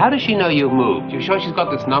think of it, how does she know you've moved? You sure she's got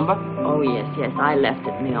this number? Oh, yes, yes. I left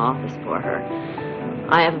it in the office for her.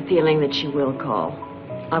 I have a feeling that she will call.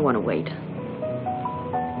 I want to wait.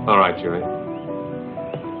 All right, Julie.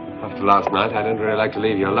 After last night, I don't really like to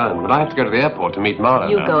leave you alone, but I have to go to the airport to meet Marla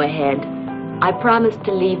You now. go ahead. I promise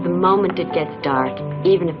to leave the moment it gets dark,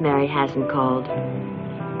 even if Mary hasn't called.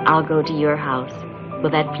 I'll go to your house.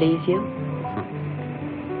 Will that please you?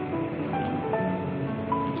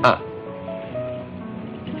 Ah.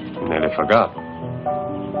 Nearly forgot.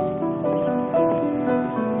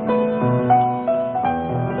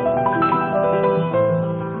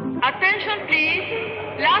 Attention, please.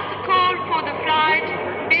 Last call for the flight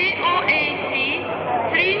BOAC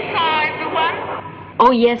 351.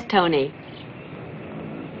 Oh, yes, Tony.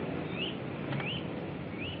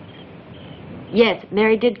 Yes,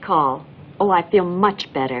 Mary did call. Oh, I feel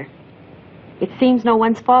much better. It seems no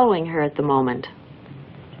one's following her at the moment.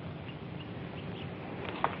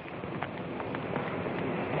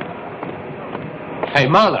 Hey,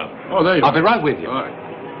 Marlo. Oh, there you are. I'll be right with you. All right.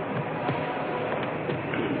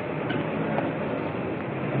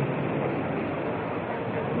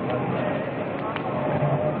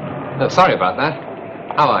 Sorry about that.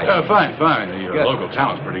 How are you? Fine, fine. The Good. local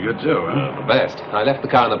town's pretty good, too, huh? The best. I left the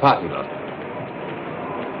car in the parking lot.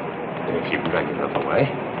 If you can drag enough away.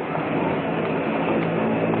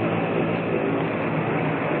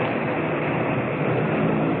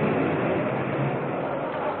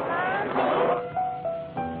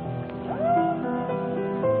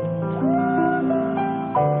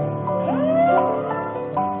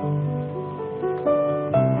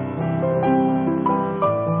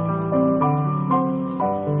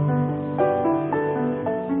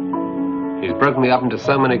 He's broken me up into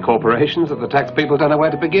so many corporations that the tax people don't know where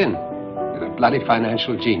to begin. He's a bloody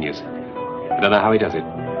financial genius. I don't know how he does it.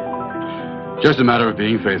 Just a matter of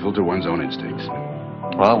being faithful to one's own instincts.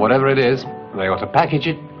 Well, whatever it is, they ought to package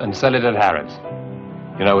it and sell it at Harrods.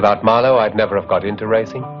 You know, without Marlowe, I'd never have got into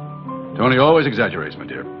racing. Tony always exaggerates, my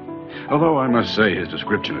dear. Although I must say his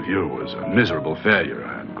description of you was a miserable failure.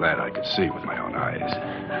 I'm glad I could see with my own eyes.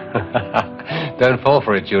 Don't fall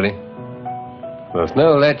for it, Julie. There's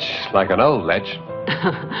no lech like an old lech.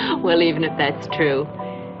 Well, even if that's true.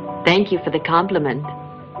 Thank you for the compliment.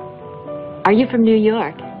 Are you from New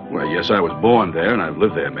York? Well, yes, I was born there, and I've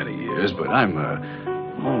lived there many years, but I'm,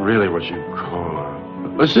 really what you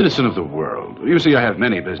call a citizen of the world. You see, I have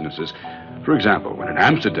many businesses. For example, when in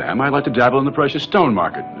Amsterdam, I like to dabble in the precious stone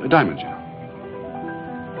market, diamonds, you know.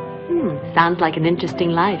 Sounds like an interesting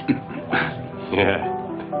life. Yeah.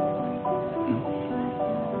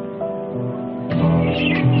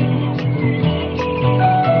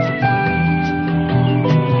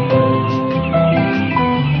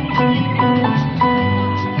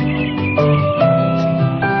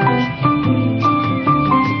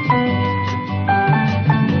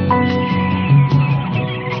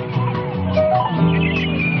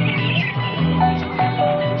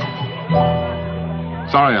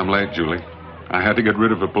 Sorry I'm late, Julie. I had to get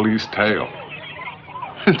rid of a police tail.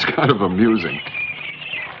 It's kind of amusing.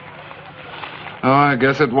 Oh, I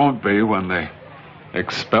guess it won't be when they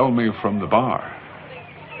expel me from the bar.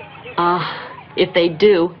 If they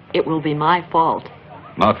do, it will be my fault.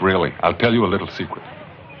 Not really. I'll tell you a little secret.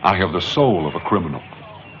 I have the soul of a criminal.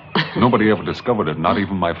 Nobody ever discovered it, not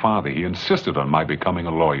even my father. He insisted on my becoming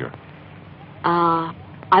a lawyer.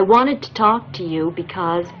 I wanted to talk to you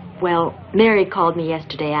because, well, Mary called me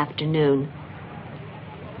yesterday afternoon.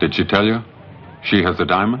 Did she tell you? She has the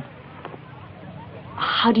diamond?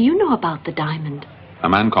 How do you know about the diamond? A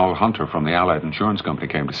man called Hunter from the Allied Insurance Company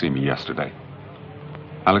came to see me yesterday.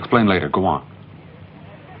 I'll explain later. Go on.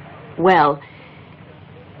 Well,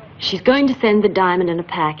 she's going to send the diamond in a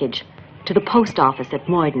package to the post office at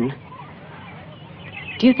Moyden.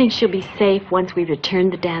 Do you think she'll be safe once we return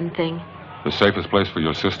the damn thing? The safest place for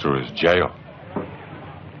your sister is jail.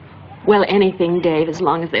 Well, anything, Dave, as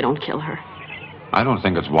long as they don't kill her. I don't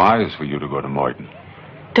think it's wise for you to go to Moyden.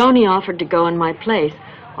 Tony offered to go in my place.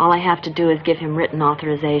 All I have to do is give him written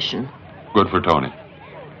authorization. Good for Tony.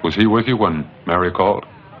 Was he with you when Mary called?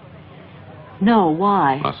 No,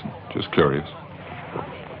 why? Nothing. Just curious.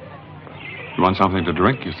 You want something to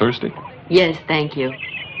drink? You thirsty? Yes, thank you.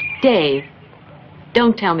 Dave,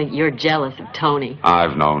 don't tell me you're jealous of Tony.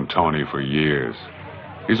 I've known Tony for years.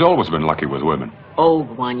 He's always been lucky with women. Oh,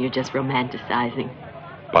 go on, you're just romanticizing.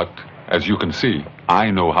 But, as you can see,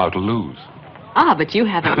 I know how to lose. Ah, but you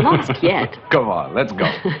haven't lost yet. Come on, let's go.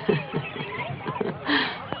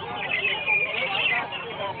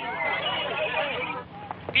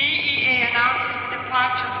 BEA announces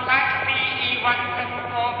departure flight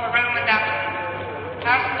BE-174 for Rome and Athens.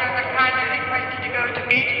 Passengers are kindly requested to go to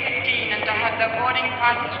gate 15 and to have their boarding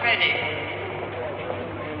passes ready.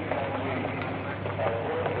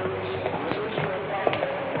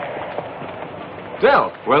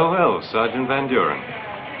 Del. Well, Sergeant Van Duren.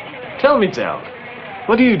 Tell me, Del,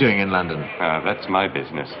 what are you doing in London? That's my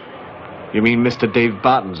business. You mean Mr. Dave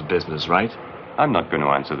Barton's business, right? I'm not going to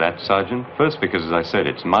answer that, Sergeant. First, because, as I said,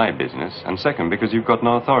 it's my business. And second, because you've got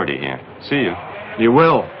no authority here. See you. You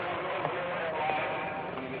will.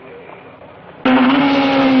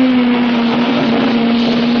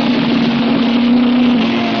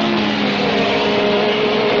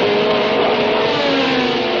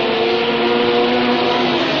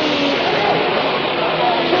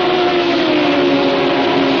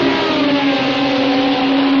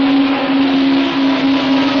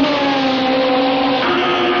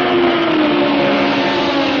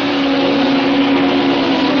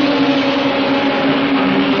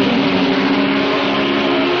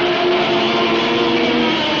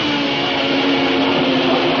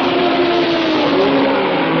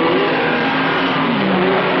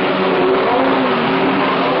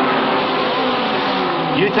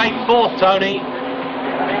 Tony.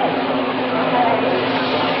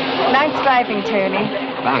 Nice driving, Tony.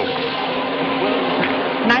 Thanks.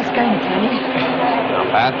 Nice going, Tony. Not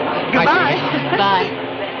bad. Goodbye. Bye.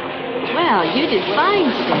 Well, you did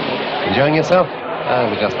fine today. Enjoying yourself?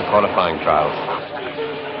 We're just the qualifying trials.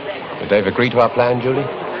 Did Dave agree to our plan, Julie?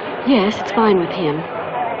 Yes, it's fine with him.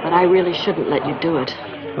 But I really shouldn't let you do it.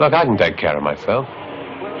 Look, I can take care of myself.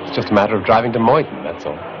 It's just a matter of driving to Moyton, that's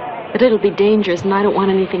all. But it'll be dangerous, and I don't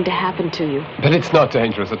want anything to happen to you. But it's not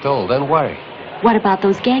dangerous at all, don't worry. What about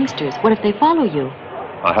those gangsters? What if they follow you?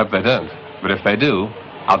 I hope they don't. But if they do,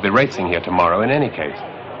 I'll be racing here tomorrow in any case.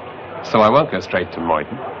 So I won't go straight to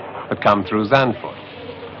Moyton, but come through Zandvoort.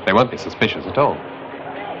 They won't be suspicious at all.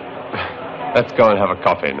 Let's go and have a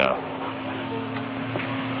coffee now.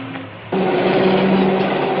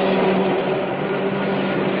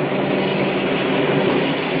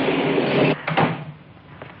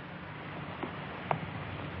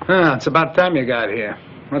 It's about time you got here.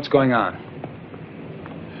 What's going on?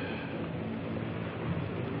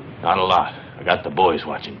 Not a lot. I got the boys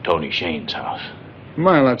watching Tony Shane's house.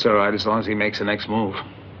 Well, that's all right, as long as he makes the next move.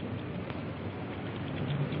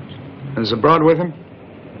 Is the broad with him?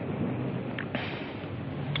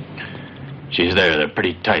 She's there. They're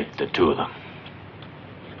pretty tight, the two of them.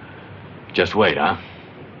 Just wait, huh?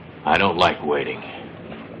 I don't like waiting.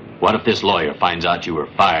 What if this lawyer finds out you were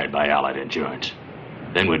fired by Allied Insurance?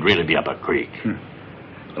 Then we'd really be up a creek.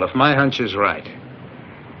 Well, if my hunch is right,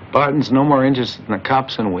 Barton's no more interested in the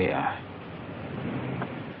cops than we are.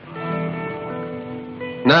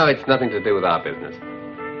 No, it's nothing to do with our business.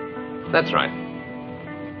 That's right.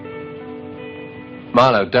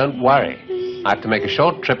 Marlowe, don't worry. I have to make a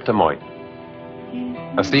short trip to Moyton.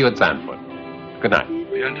 I'll see you at Zandvoort. Good night.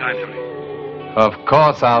 Be on time, Tony. Of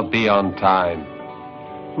course I'll be on time.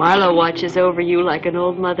 Marlowe watches over you like an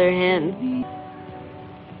old mother hen.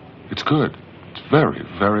 It's good. It's very,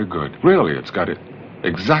 very good. Really, it's got it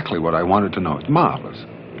exactly what I wanted to know. It's marvelous.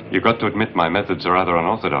 You've got to admit my methods are rather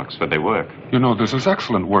unorthodox, but they work. You know, this is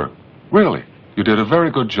excellent work. Really. You did a very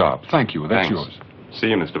good job. Thank you. That's Thanks. yours. See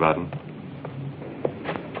you, Mr. Barton.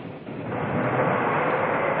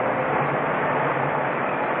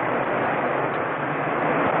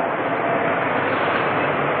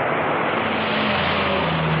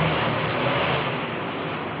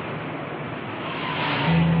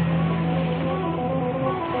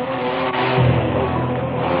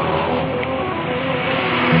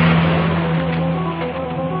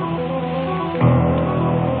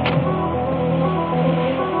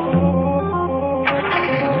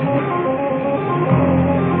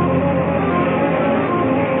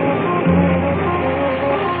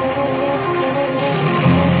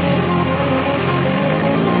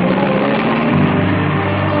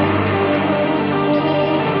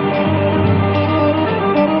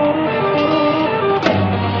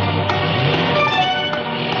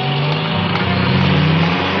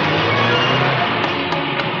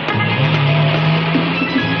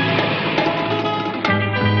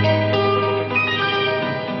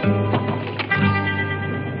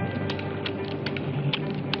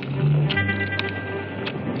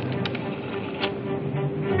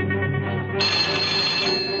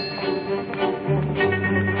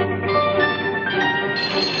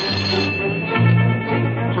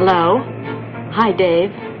 Hello? Hi, Dave.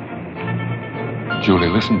 Julie,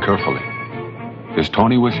 listen carefully. Is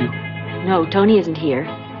Tony with you? No, Tony isn't here.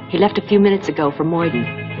 He left a few minutes ago for Moyden.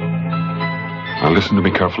 Now listen to me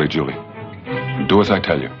carefully, Julie. And do as I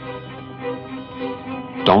tell you.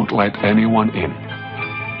 Don't let anyone in.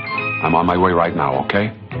 I'm on my way right now, okay?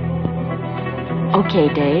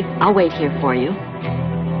 Okay, Dave. I'll wait here for you.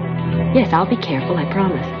 Yes, I'll be careful, I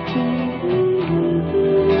promise.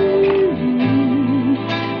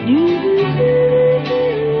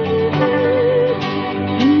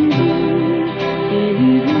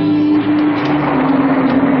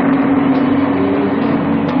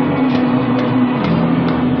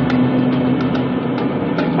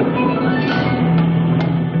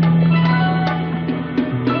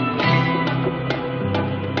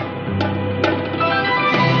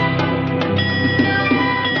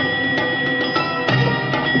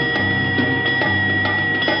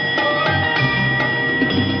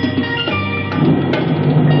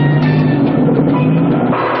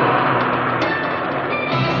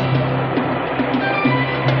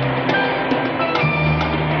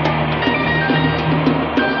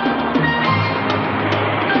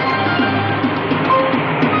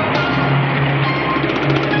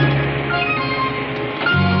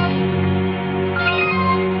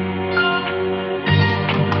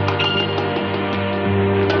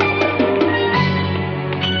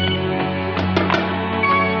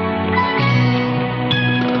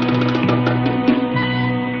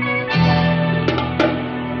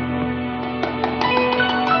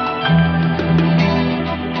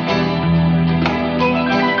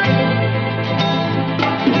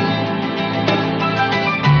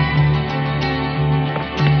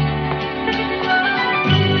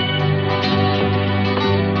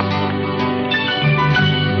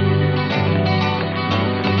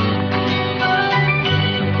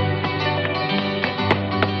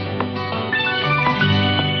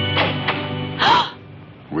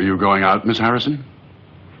 Were you going out, Miss Harrison?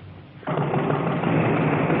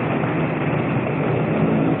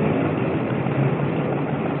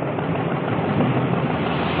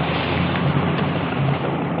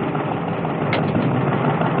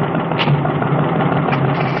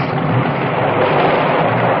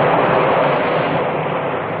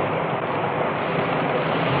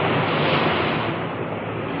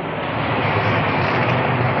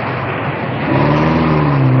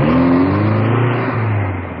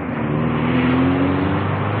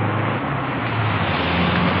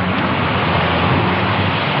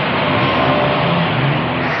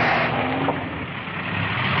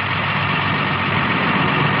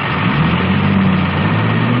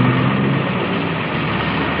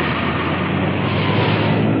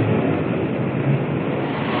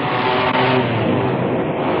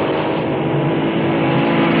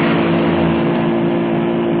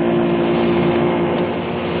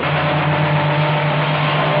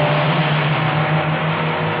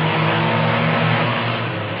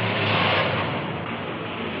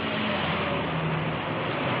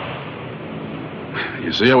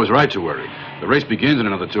 You see, I was right to worry. The race begins in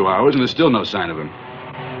another 2 hours, and there's still no sign of him.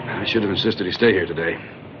 I should have insisted he stay here today.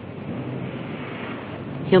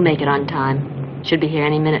 He'll make it on time. Should be here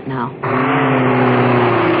any minute now.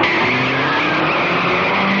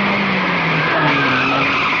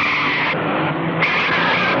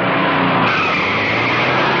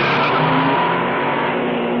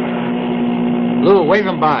 Lou, wave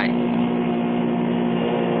him by.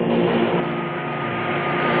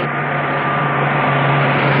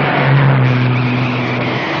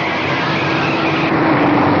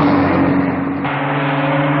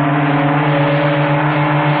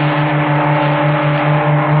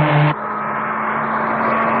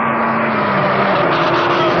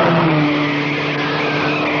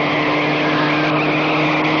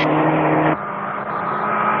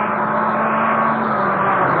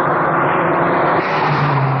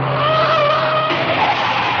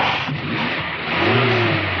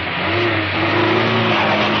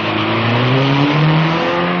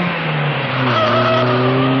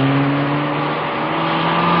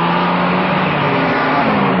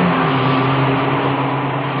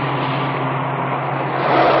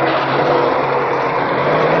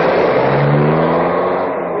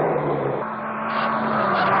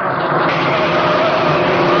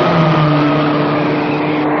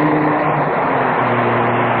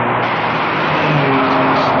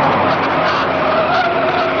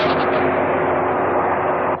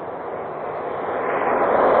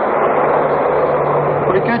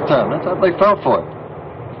 I thought they fell for it.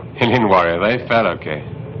 You didn't worry, they fell okay.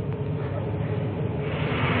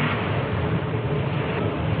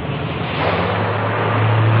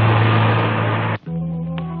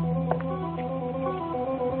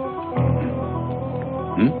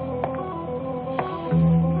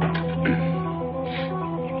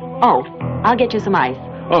 Oh, I'll get you some ice.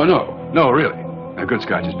 Oh, no. No, really. A good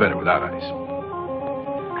scotch is better without ice.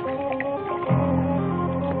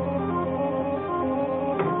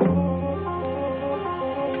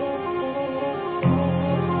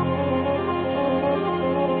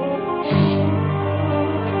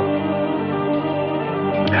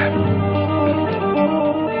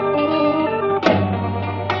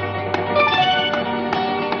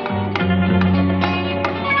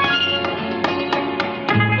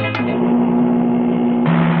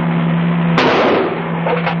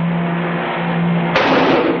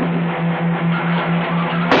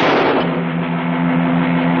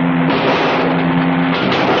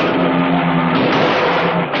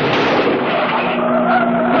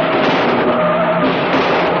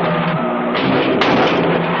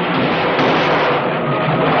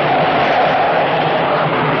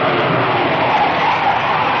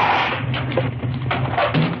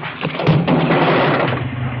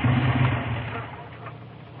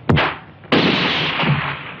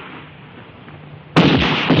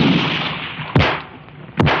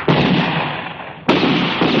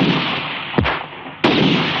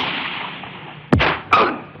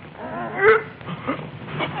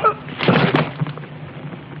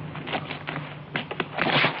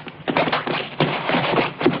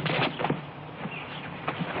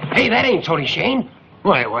 Hey, that ain't Tony Shane.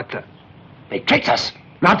 Why, what the? They tricked us.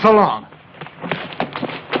 Not for long.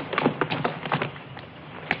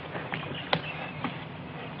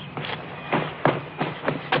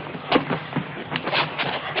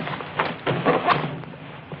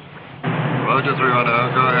 Roger,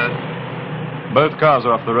 310. Go ahead. Both cars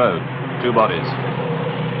are off the road. 2 bodies.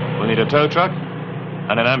 We'll need a tow truck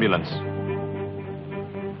and an ambulance.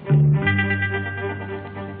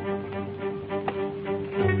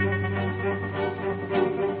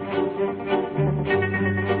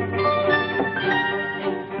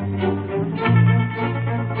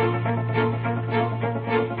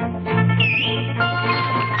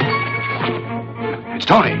 It's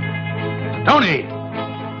Tony. Tony!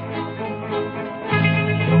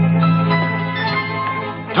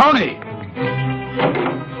 Tony!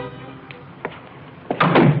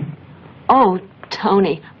 Oh,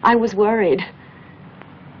 Tony, I was worried.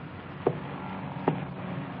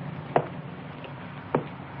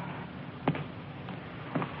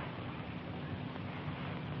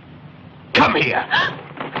 Come here.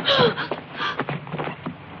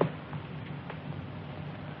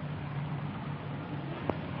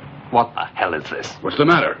 What the hell is this? What's the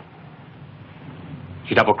matter?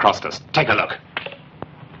 He double-crossed us. Take a look.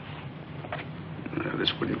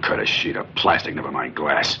 This wouldn't cut a sheet of plastic, never mind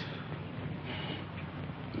glass.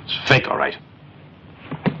 It's fake, all right.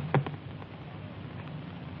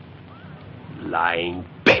 Lying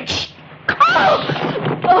bitch.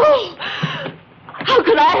 Oh! How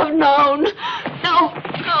could I have known? No,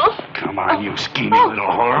 no. Come on, you scheming little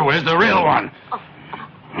whore. Where's the real one?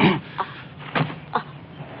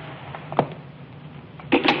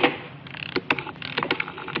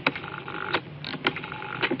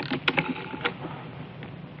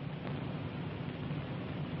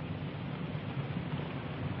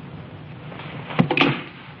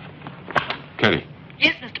 Kitty,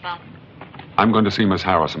 Yes, Mr. Barton. I'm going to see Miss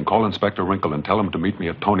Harrison. Call Inspector Wrinkle and tell him to meet me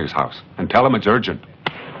at Tony's house. And tell him it's urgent.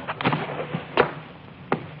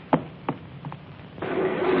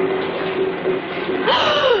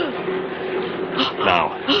 Now,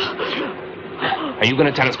 are you going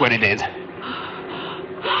to tell us what it is?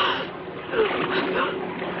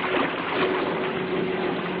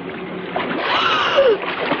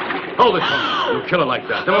 Hold it, Tony. You'll kill her like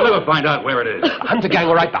that. Then we'll never find out where it is. Hunter gang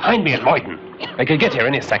are right behind me at Moyton. They could get here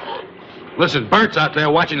any second. Listen, Bert's out there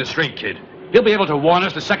watching the street, kid. He'll be able to warn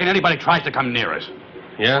us the second anybody tries to come near us.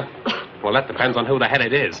 Yeah? Well, that depends on who the hell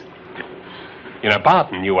it is. You know,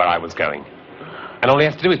 Barton knew where I was going. And all he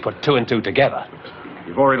has to do is put 2 and 2 together.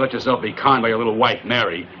 You've already let yourself be conned by your little wife,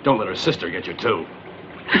 Mary. Don't let her sister get you, too.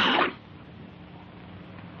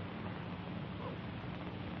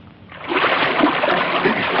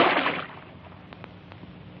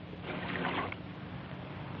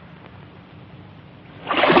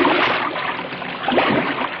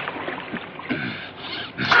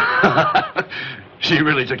 She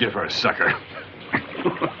really took you for a sucker.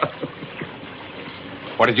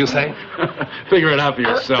 What did you say? Figure it out for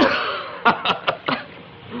yourself.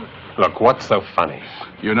 Look, what's so funny?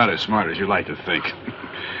 You're not as smart as you like to think.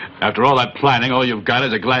 After all that planning, all you've got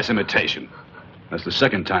is a glass imitation. That's the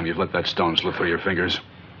second time you've let that stone slip through your fingers.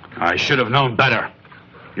 I should have known better.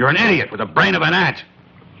 You're an idiot with the brain of an ant.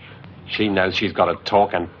 She knows she's got to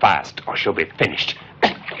talk and fast, or she'll be finished.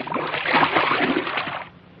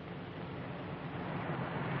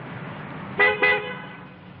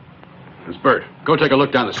 Miss Burt, go take a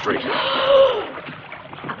look down the street.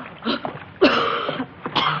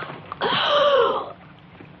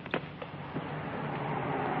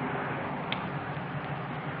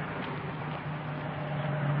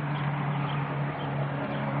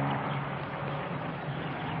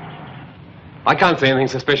 I can't see anything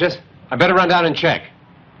suspicious. I better run down and check.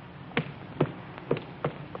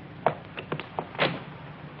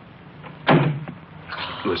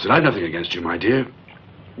 Listen, I've nothing against you, my dear.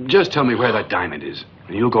 Just tell me where that diamond is,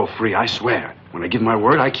 and you'll go free, I swear. When I give my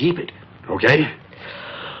word, I keep it. Okay?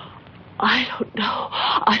 I don't know.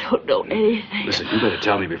 I don't know anything. Listen, you better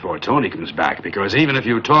tell me before Tony comes back, because even if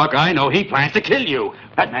you talk, I know he plans to kill you.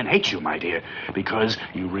 That man hates you, my dear, because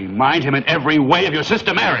you remind him in every way of your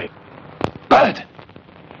sister Mary. Bud!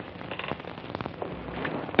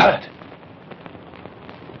 Bud!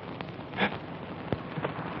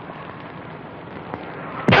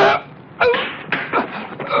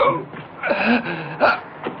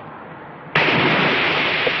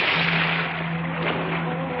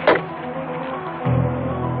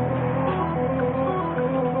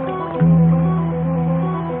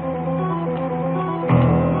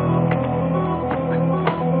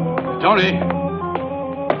 Tony!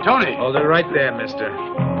 Tony! Hold it right there, mister.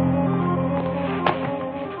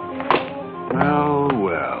 Well,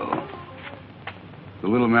 well. The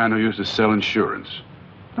little man who used to sell insurance.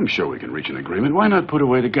 I'm sure we can reach an agreement. Why not put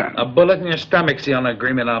away the gun? A bullet in your stomach's the only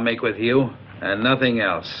agreement I'll make with you, and nothing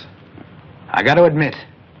else. I got to admit,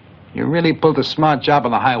 you really pulled a smart job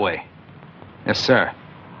on the highway. Yes, sir.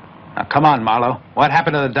 Now, come on, Marlowe. What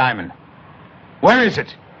happened to the diamond? Where is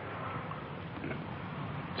it?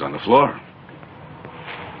 It's on the floor.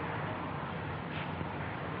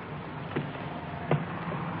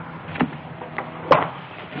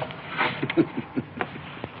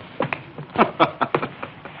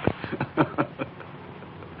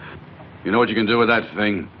 You know what you can do with that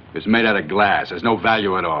thing? It's made out of glass. There's no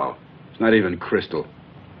value at all. It's not even crystal.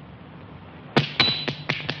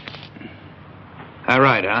 All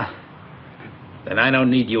right, huh? Then I don't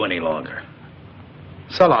need you any longer.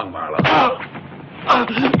 So long, Marlowe.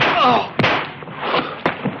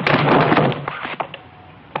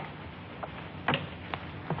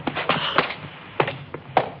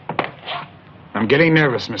 I'm getting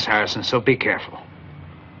nervous, Miss Harrison, so be careful.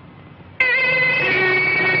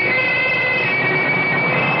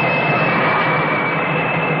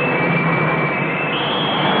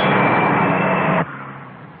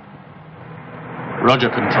 Roger,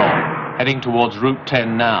 Control. Heading towards Route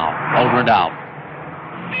 10 now. Over and out.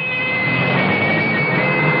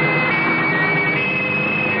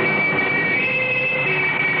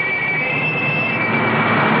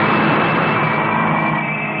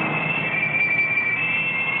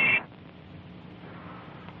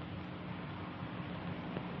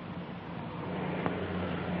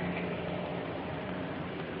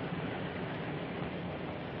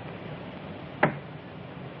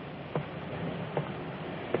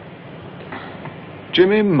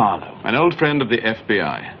 Jimmy Marlowe, an old friend of the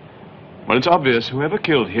FBI. Well, it's obvious whoever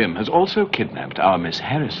killed him has also kidnapped our Miss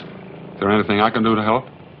Harrison. Is there anything I can do to help?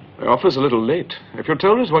 The offer's a little late. If you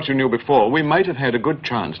told us what you knew before, we might have had a good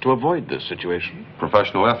chance to avoid this situation.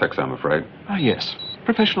 Professional ethics, I'm afraid. Ah, yes.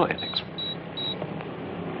 Professional ethics.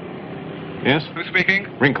 Yes? Who's speaking?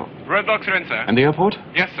 Wrinkle. Roadblocks are in, sir. And the airport?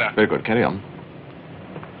 Yes, sir. Very good. Carry on.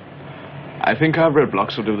 I think our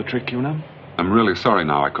roadblocks will do the trick, you know. I'm really sorry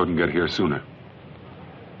now I couldn't get here sooner.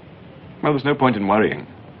 Well, there's no point in worrying.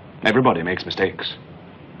 Everybody makes mistakes.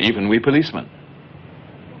 Even we policemen.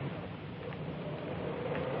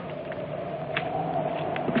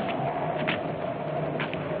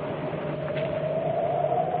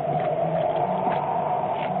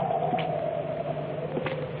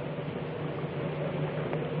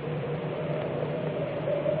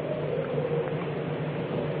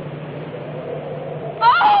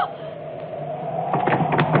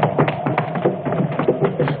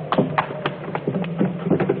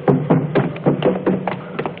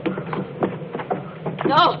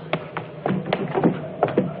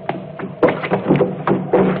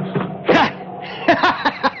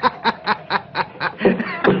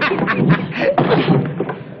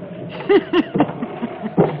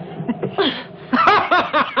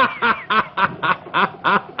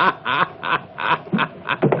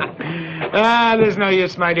 There's no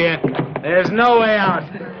use, my dear. There's no way out.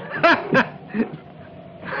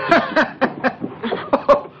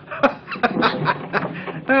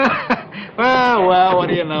 Well, what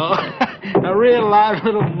do you know? A real live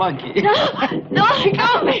little monkey. No, let go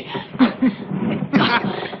of me.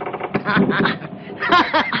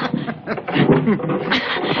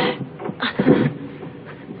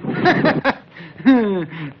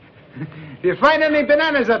 If you find any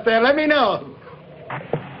bananas up there, let me know.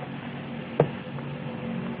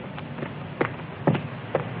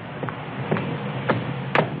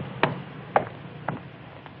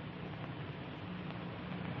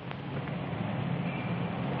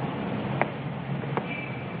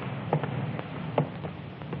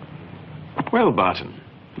 Well, Barton,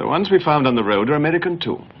 the ones we found on the road are American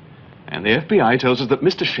too. And the FBI tells us that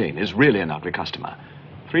Mr. Shane is really an ugly customer.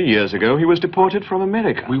 3 years ago, he was deported from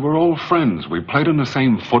America. We were old friends. We played on the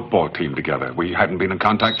same football team together. We hadn't been in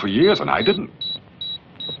contact for years, and I didn't.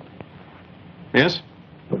 Yes?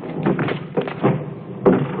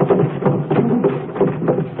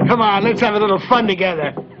 Come on, let's have a little fun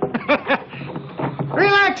together.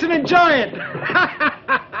 Relax and enjoy it.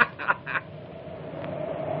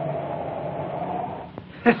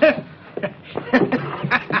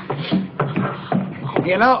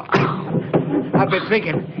 You know, I've been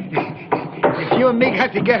thinking, if you and me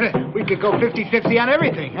got together, we could go 50-50 on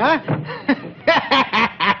everything, huh?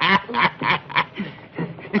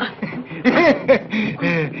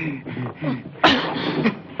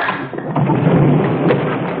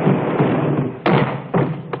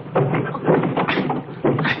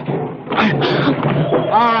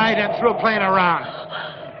 All right, I'm through playing around.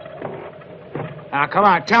 Now, come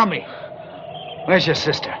on, tell me. Where's your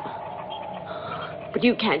sister? But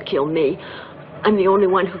you can't kill me. I'm the only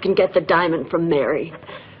one who can get the diamond from Mary.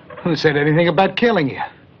 Who said anything about killing you?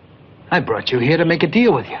 I brought you here to make a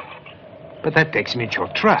deal with you. But that takes mutual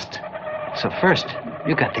trust. So first,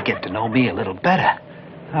 you got to get to know me a little better.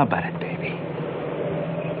 How about it, baby?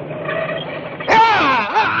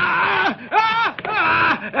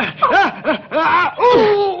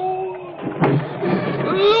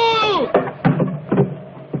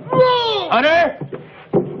 Hunter!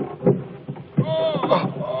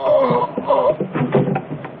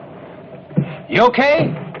 You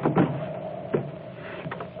okay?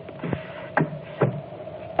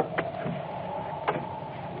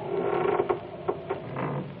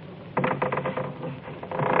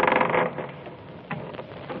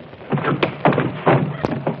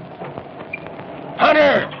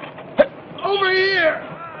 Hunter! Over here!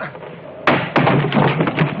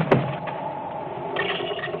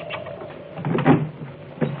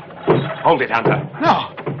 Hold it, Hunter.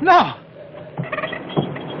 No, no!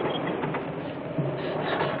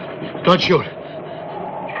 Don't shoot.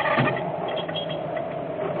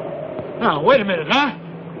 Now, wait a minute, huh?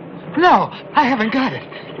 No, I haven't got it.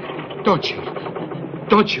 Don't shoot.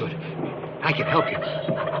 Don't shoot. I can help you.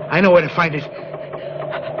 I know where to find it.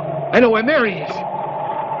 I know where Mary is.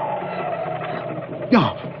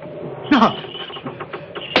 No. No.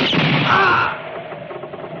 Ah!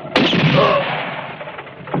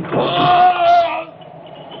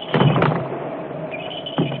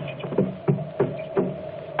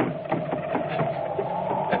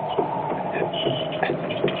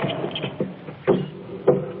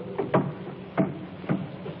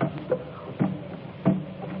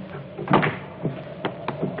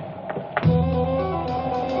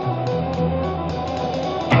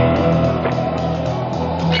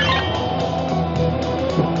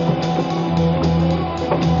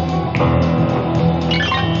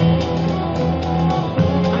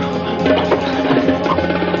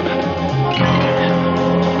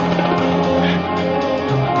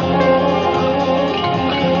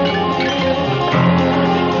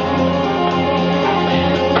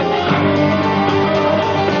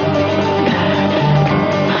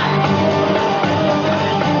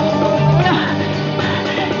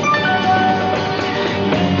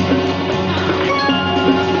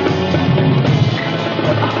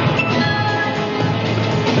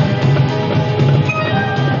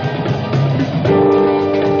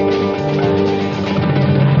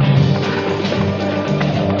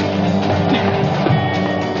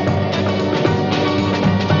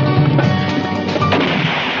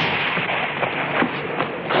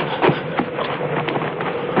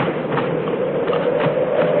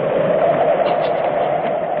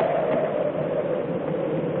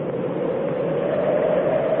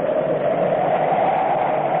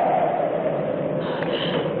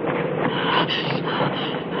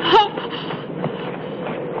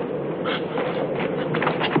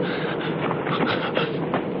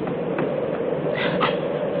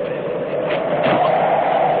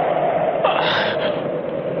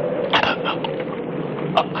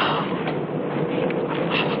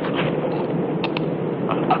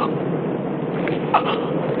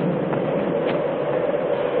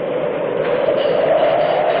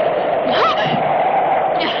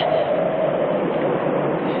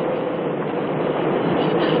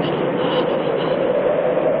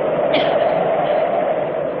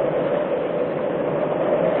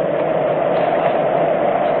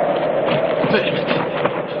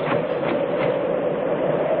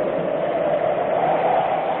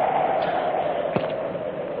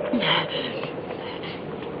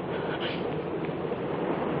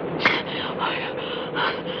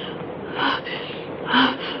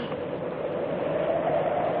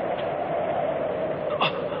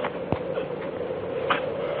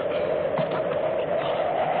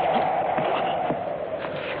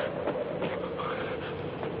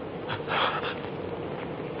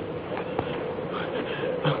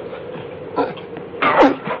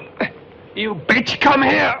 You bitch, come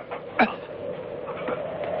here!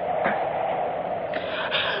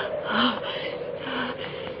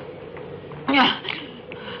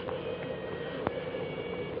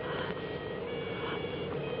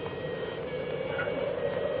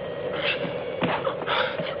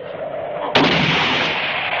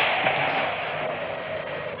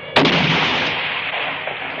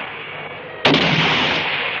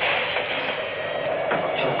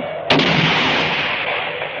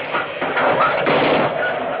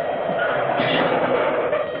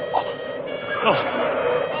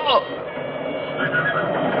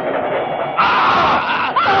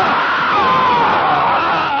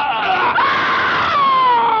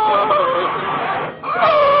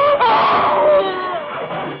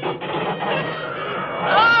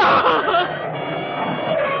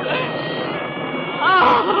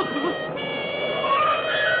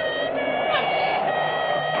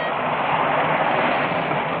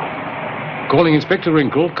 Calling Inspector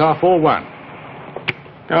Wrinkle, car 41.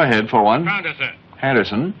 Go ahead, 41. Found her, sir.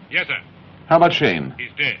 Harrison? Yes, sir. How about Shane?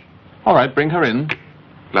 He's dead. All right, bring her in.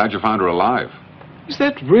 Glad you found her alive. Is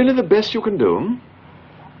that really the best you can do?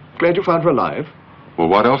 Glad you found her alive? Well,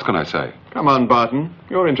 what else can I say? Come on, Barton.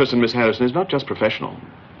 Your interest in Miss Harrison is not just professional.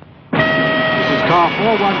 This is car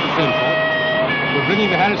 41 to Central. We're bringing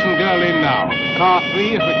the Harrison girl in now. Car 3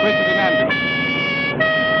 has requested an ambulance.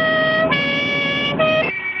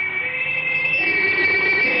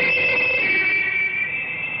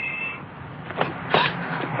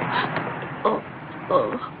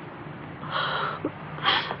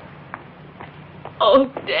 Oh,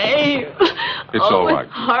 Dave. It's all right.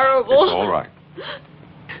 It's horrible. It's all right.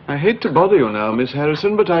 I hate to bother you now, Miss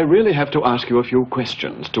Harrison, but I really have to ask you a few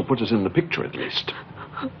questions to put us in the picture at least.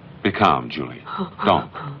 Be calm, Julie. Don't.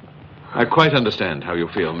 I quite understand how you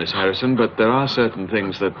feel, Miss Harrison, but there are certain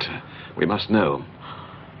things that we must know.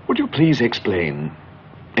 Would you please explain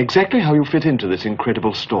exactly how you fit into this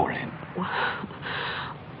incredible story?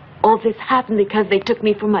 All this happened because they took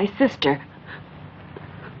me for my sister.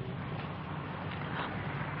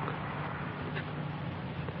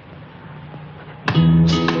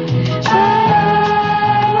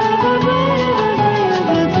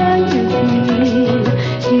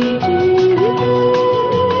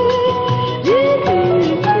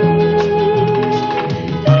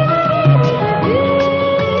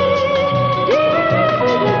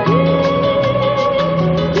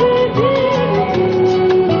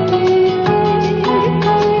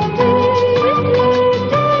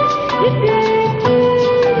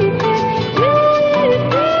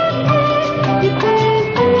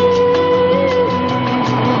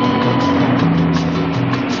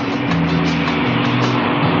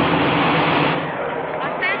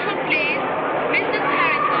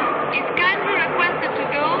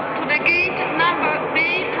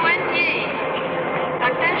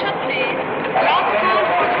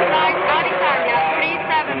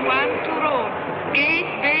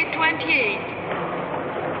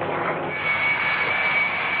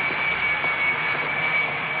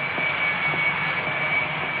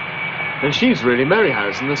 And she's really Mary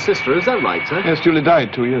Harrison's sister, is that right, sir? Yes, Julie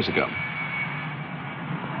died 2 years ago.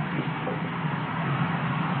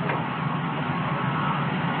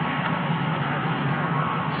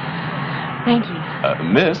 Thank you.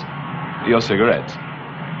 Miss, your cigarettes.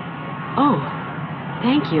 Oh,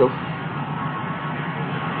 thank you.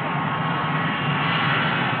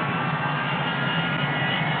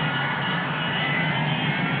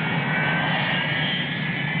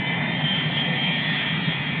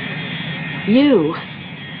 You.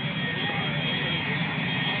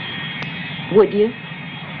 Would you?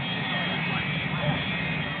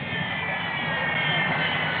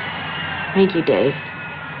 Thank you, Dave.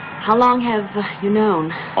 How long have you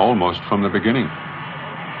known? Almost from the beginning.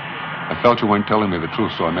 I felt you weren't telling me the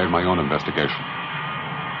truth, so I made my own investigation.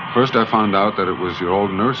 First, I found out that it was your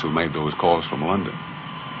old nurse who made those calls from London,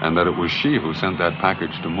 and that it was she who sent that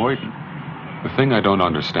package to Moyton. The thing I don't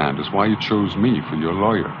understand is why you chose me for your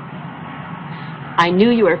lawyer. I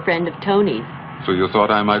knew you were a friend of Tony's. So you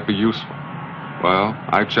thought I might be useful. Well,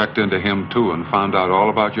 I checked into him, too, and found out all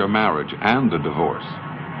about your marriage and the divorce.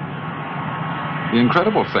 The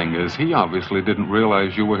incredible thing is, he obviously didn't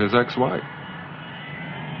realize you were his ex-wife.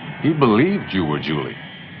 He believed you were Julie.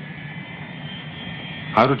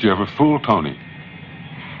 How did you ever fool Tony?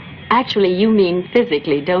 Actually, you mean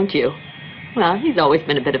physically, don't you? Well, he's always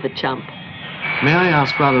been a bit of a chump. May I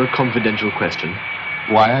ask rather a confidential question?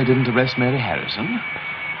 Why I didn't arrest Mary Harrison?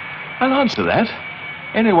 I'll answer that.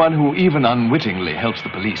 Anyone who even unwittingly helps the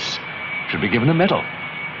police should be given a medal.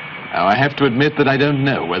 Now, I have to admit that I don't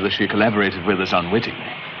know whether she collaborated with us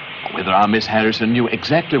unwittingly whether our Miss Harrison knew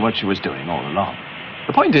exactly what she was doing all along.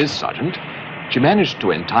 The point is, Sergeant, she managed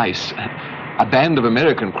to entice a band of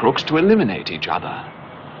American crooks to eliminate each other.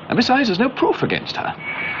 And besides, there's no proof against her.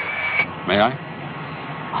 May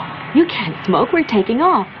I? You can't smoke. We're taking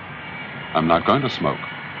off. I'm not going to smoke.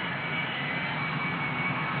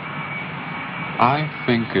 I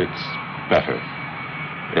think it's better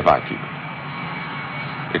if I keep it.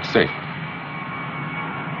 It's safer.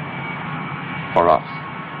 For us.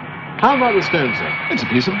 How about the stone, sir? It's a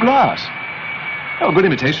piece of glass. Oh, a good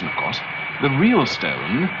imitation, of course. The real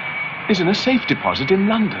stone is in a safe deposit in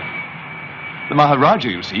London. The Maharaja,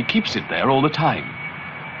 you see, keeps it there all the time.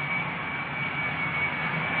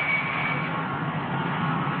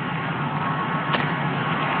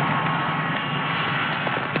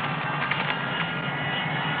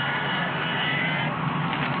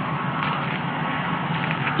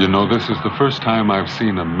 You know, this is the first time I've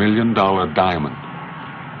seen $1 million diamond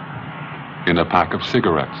in a pack of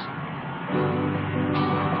cigarettes.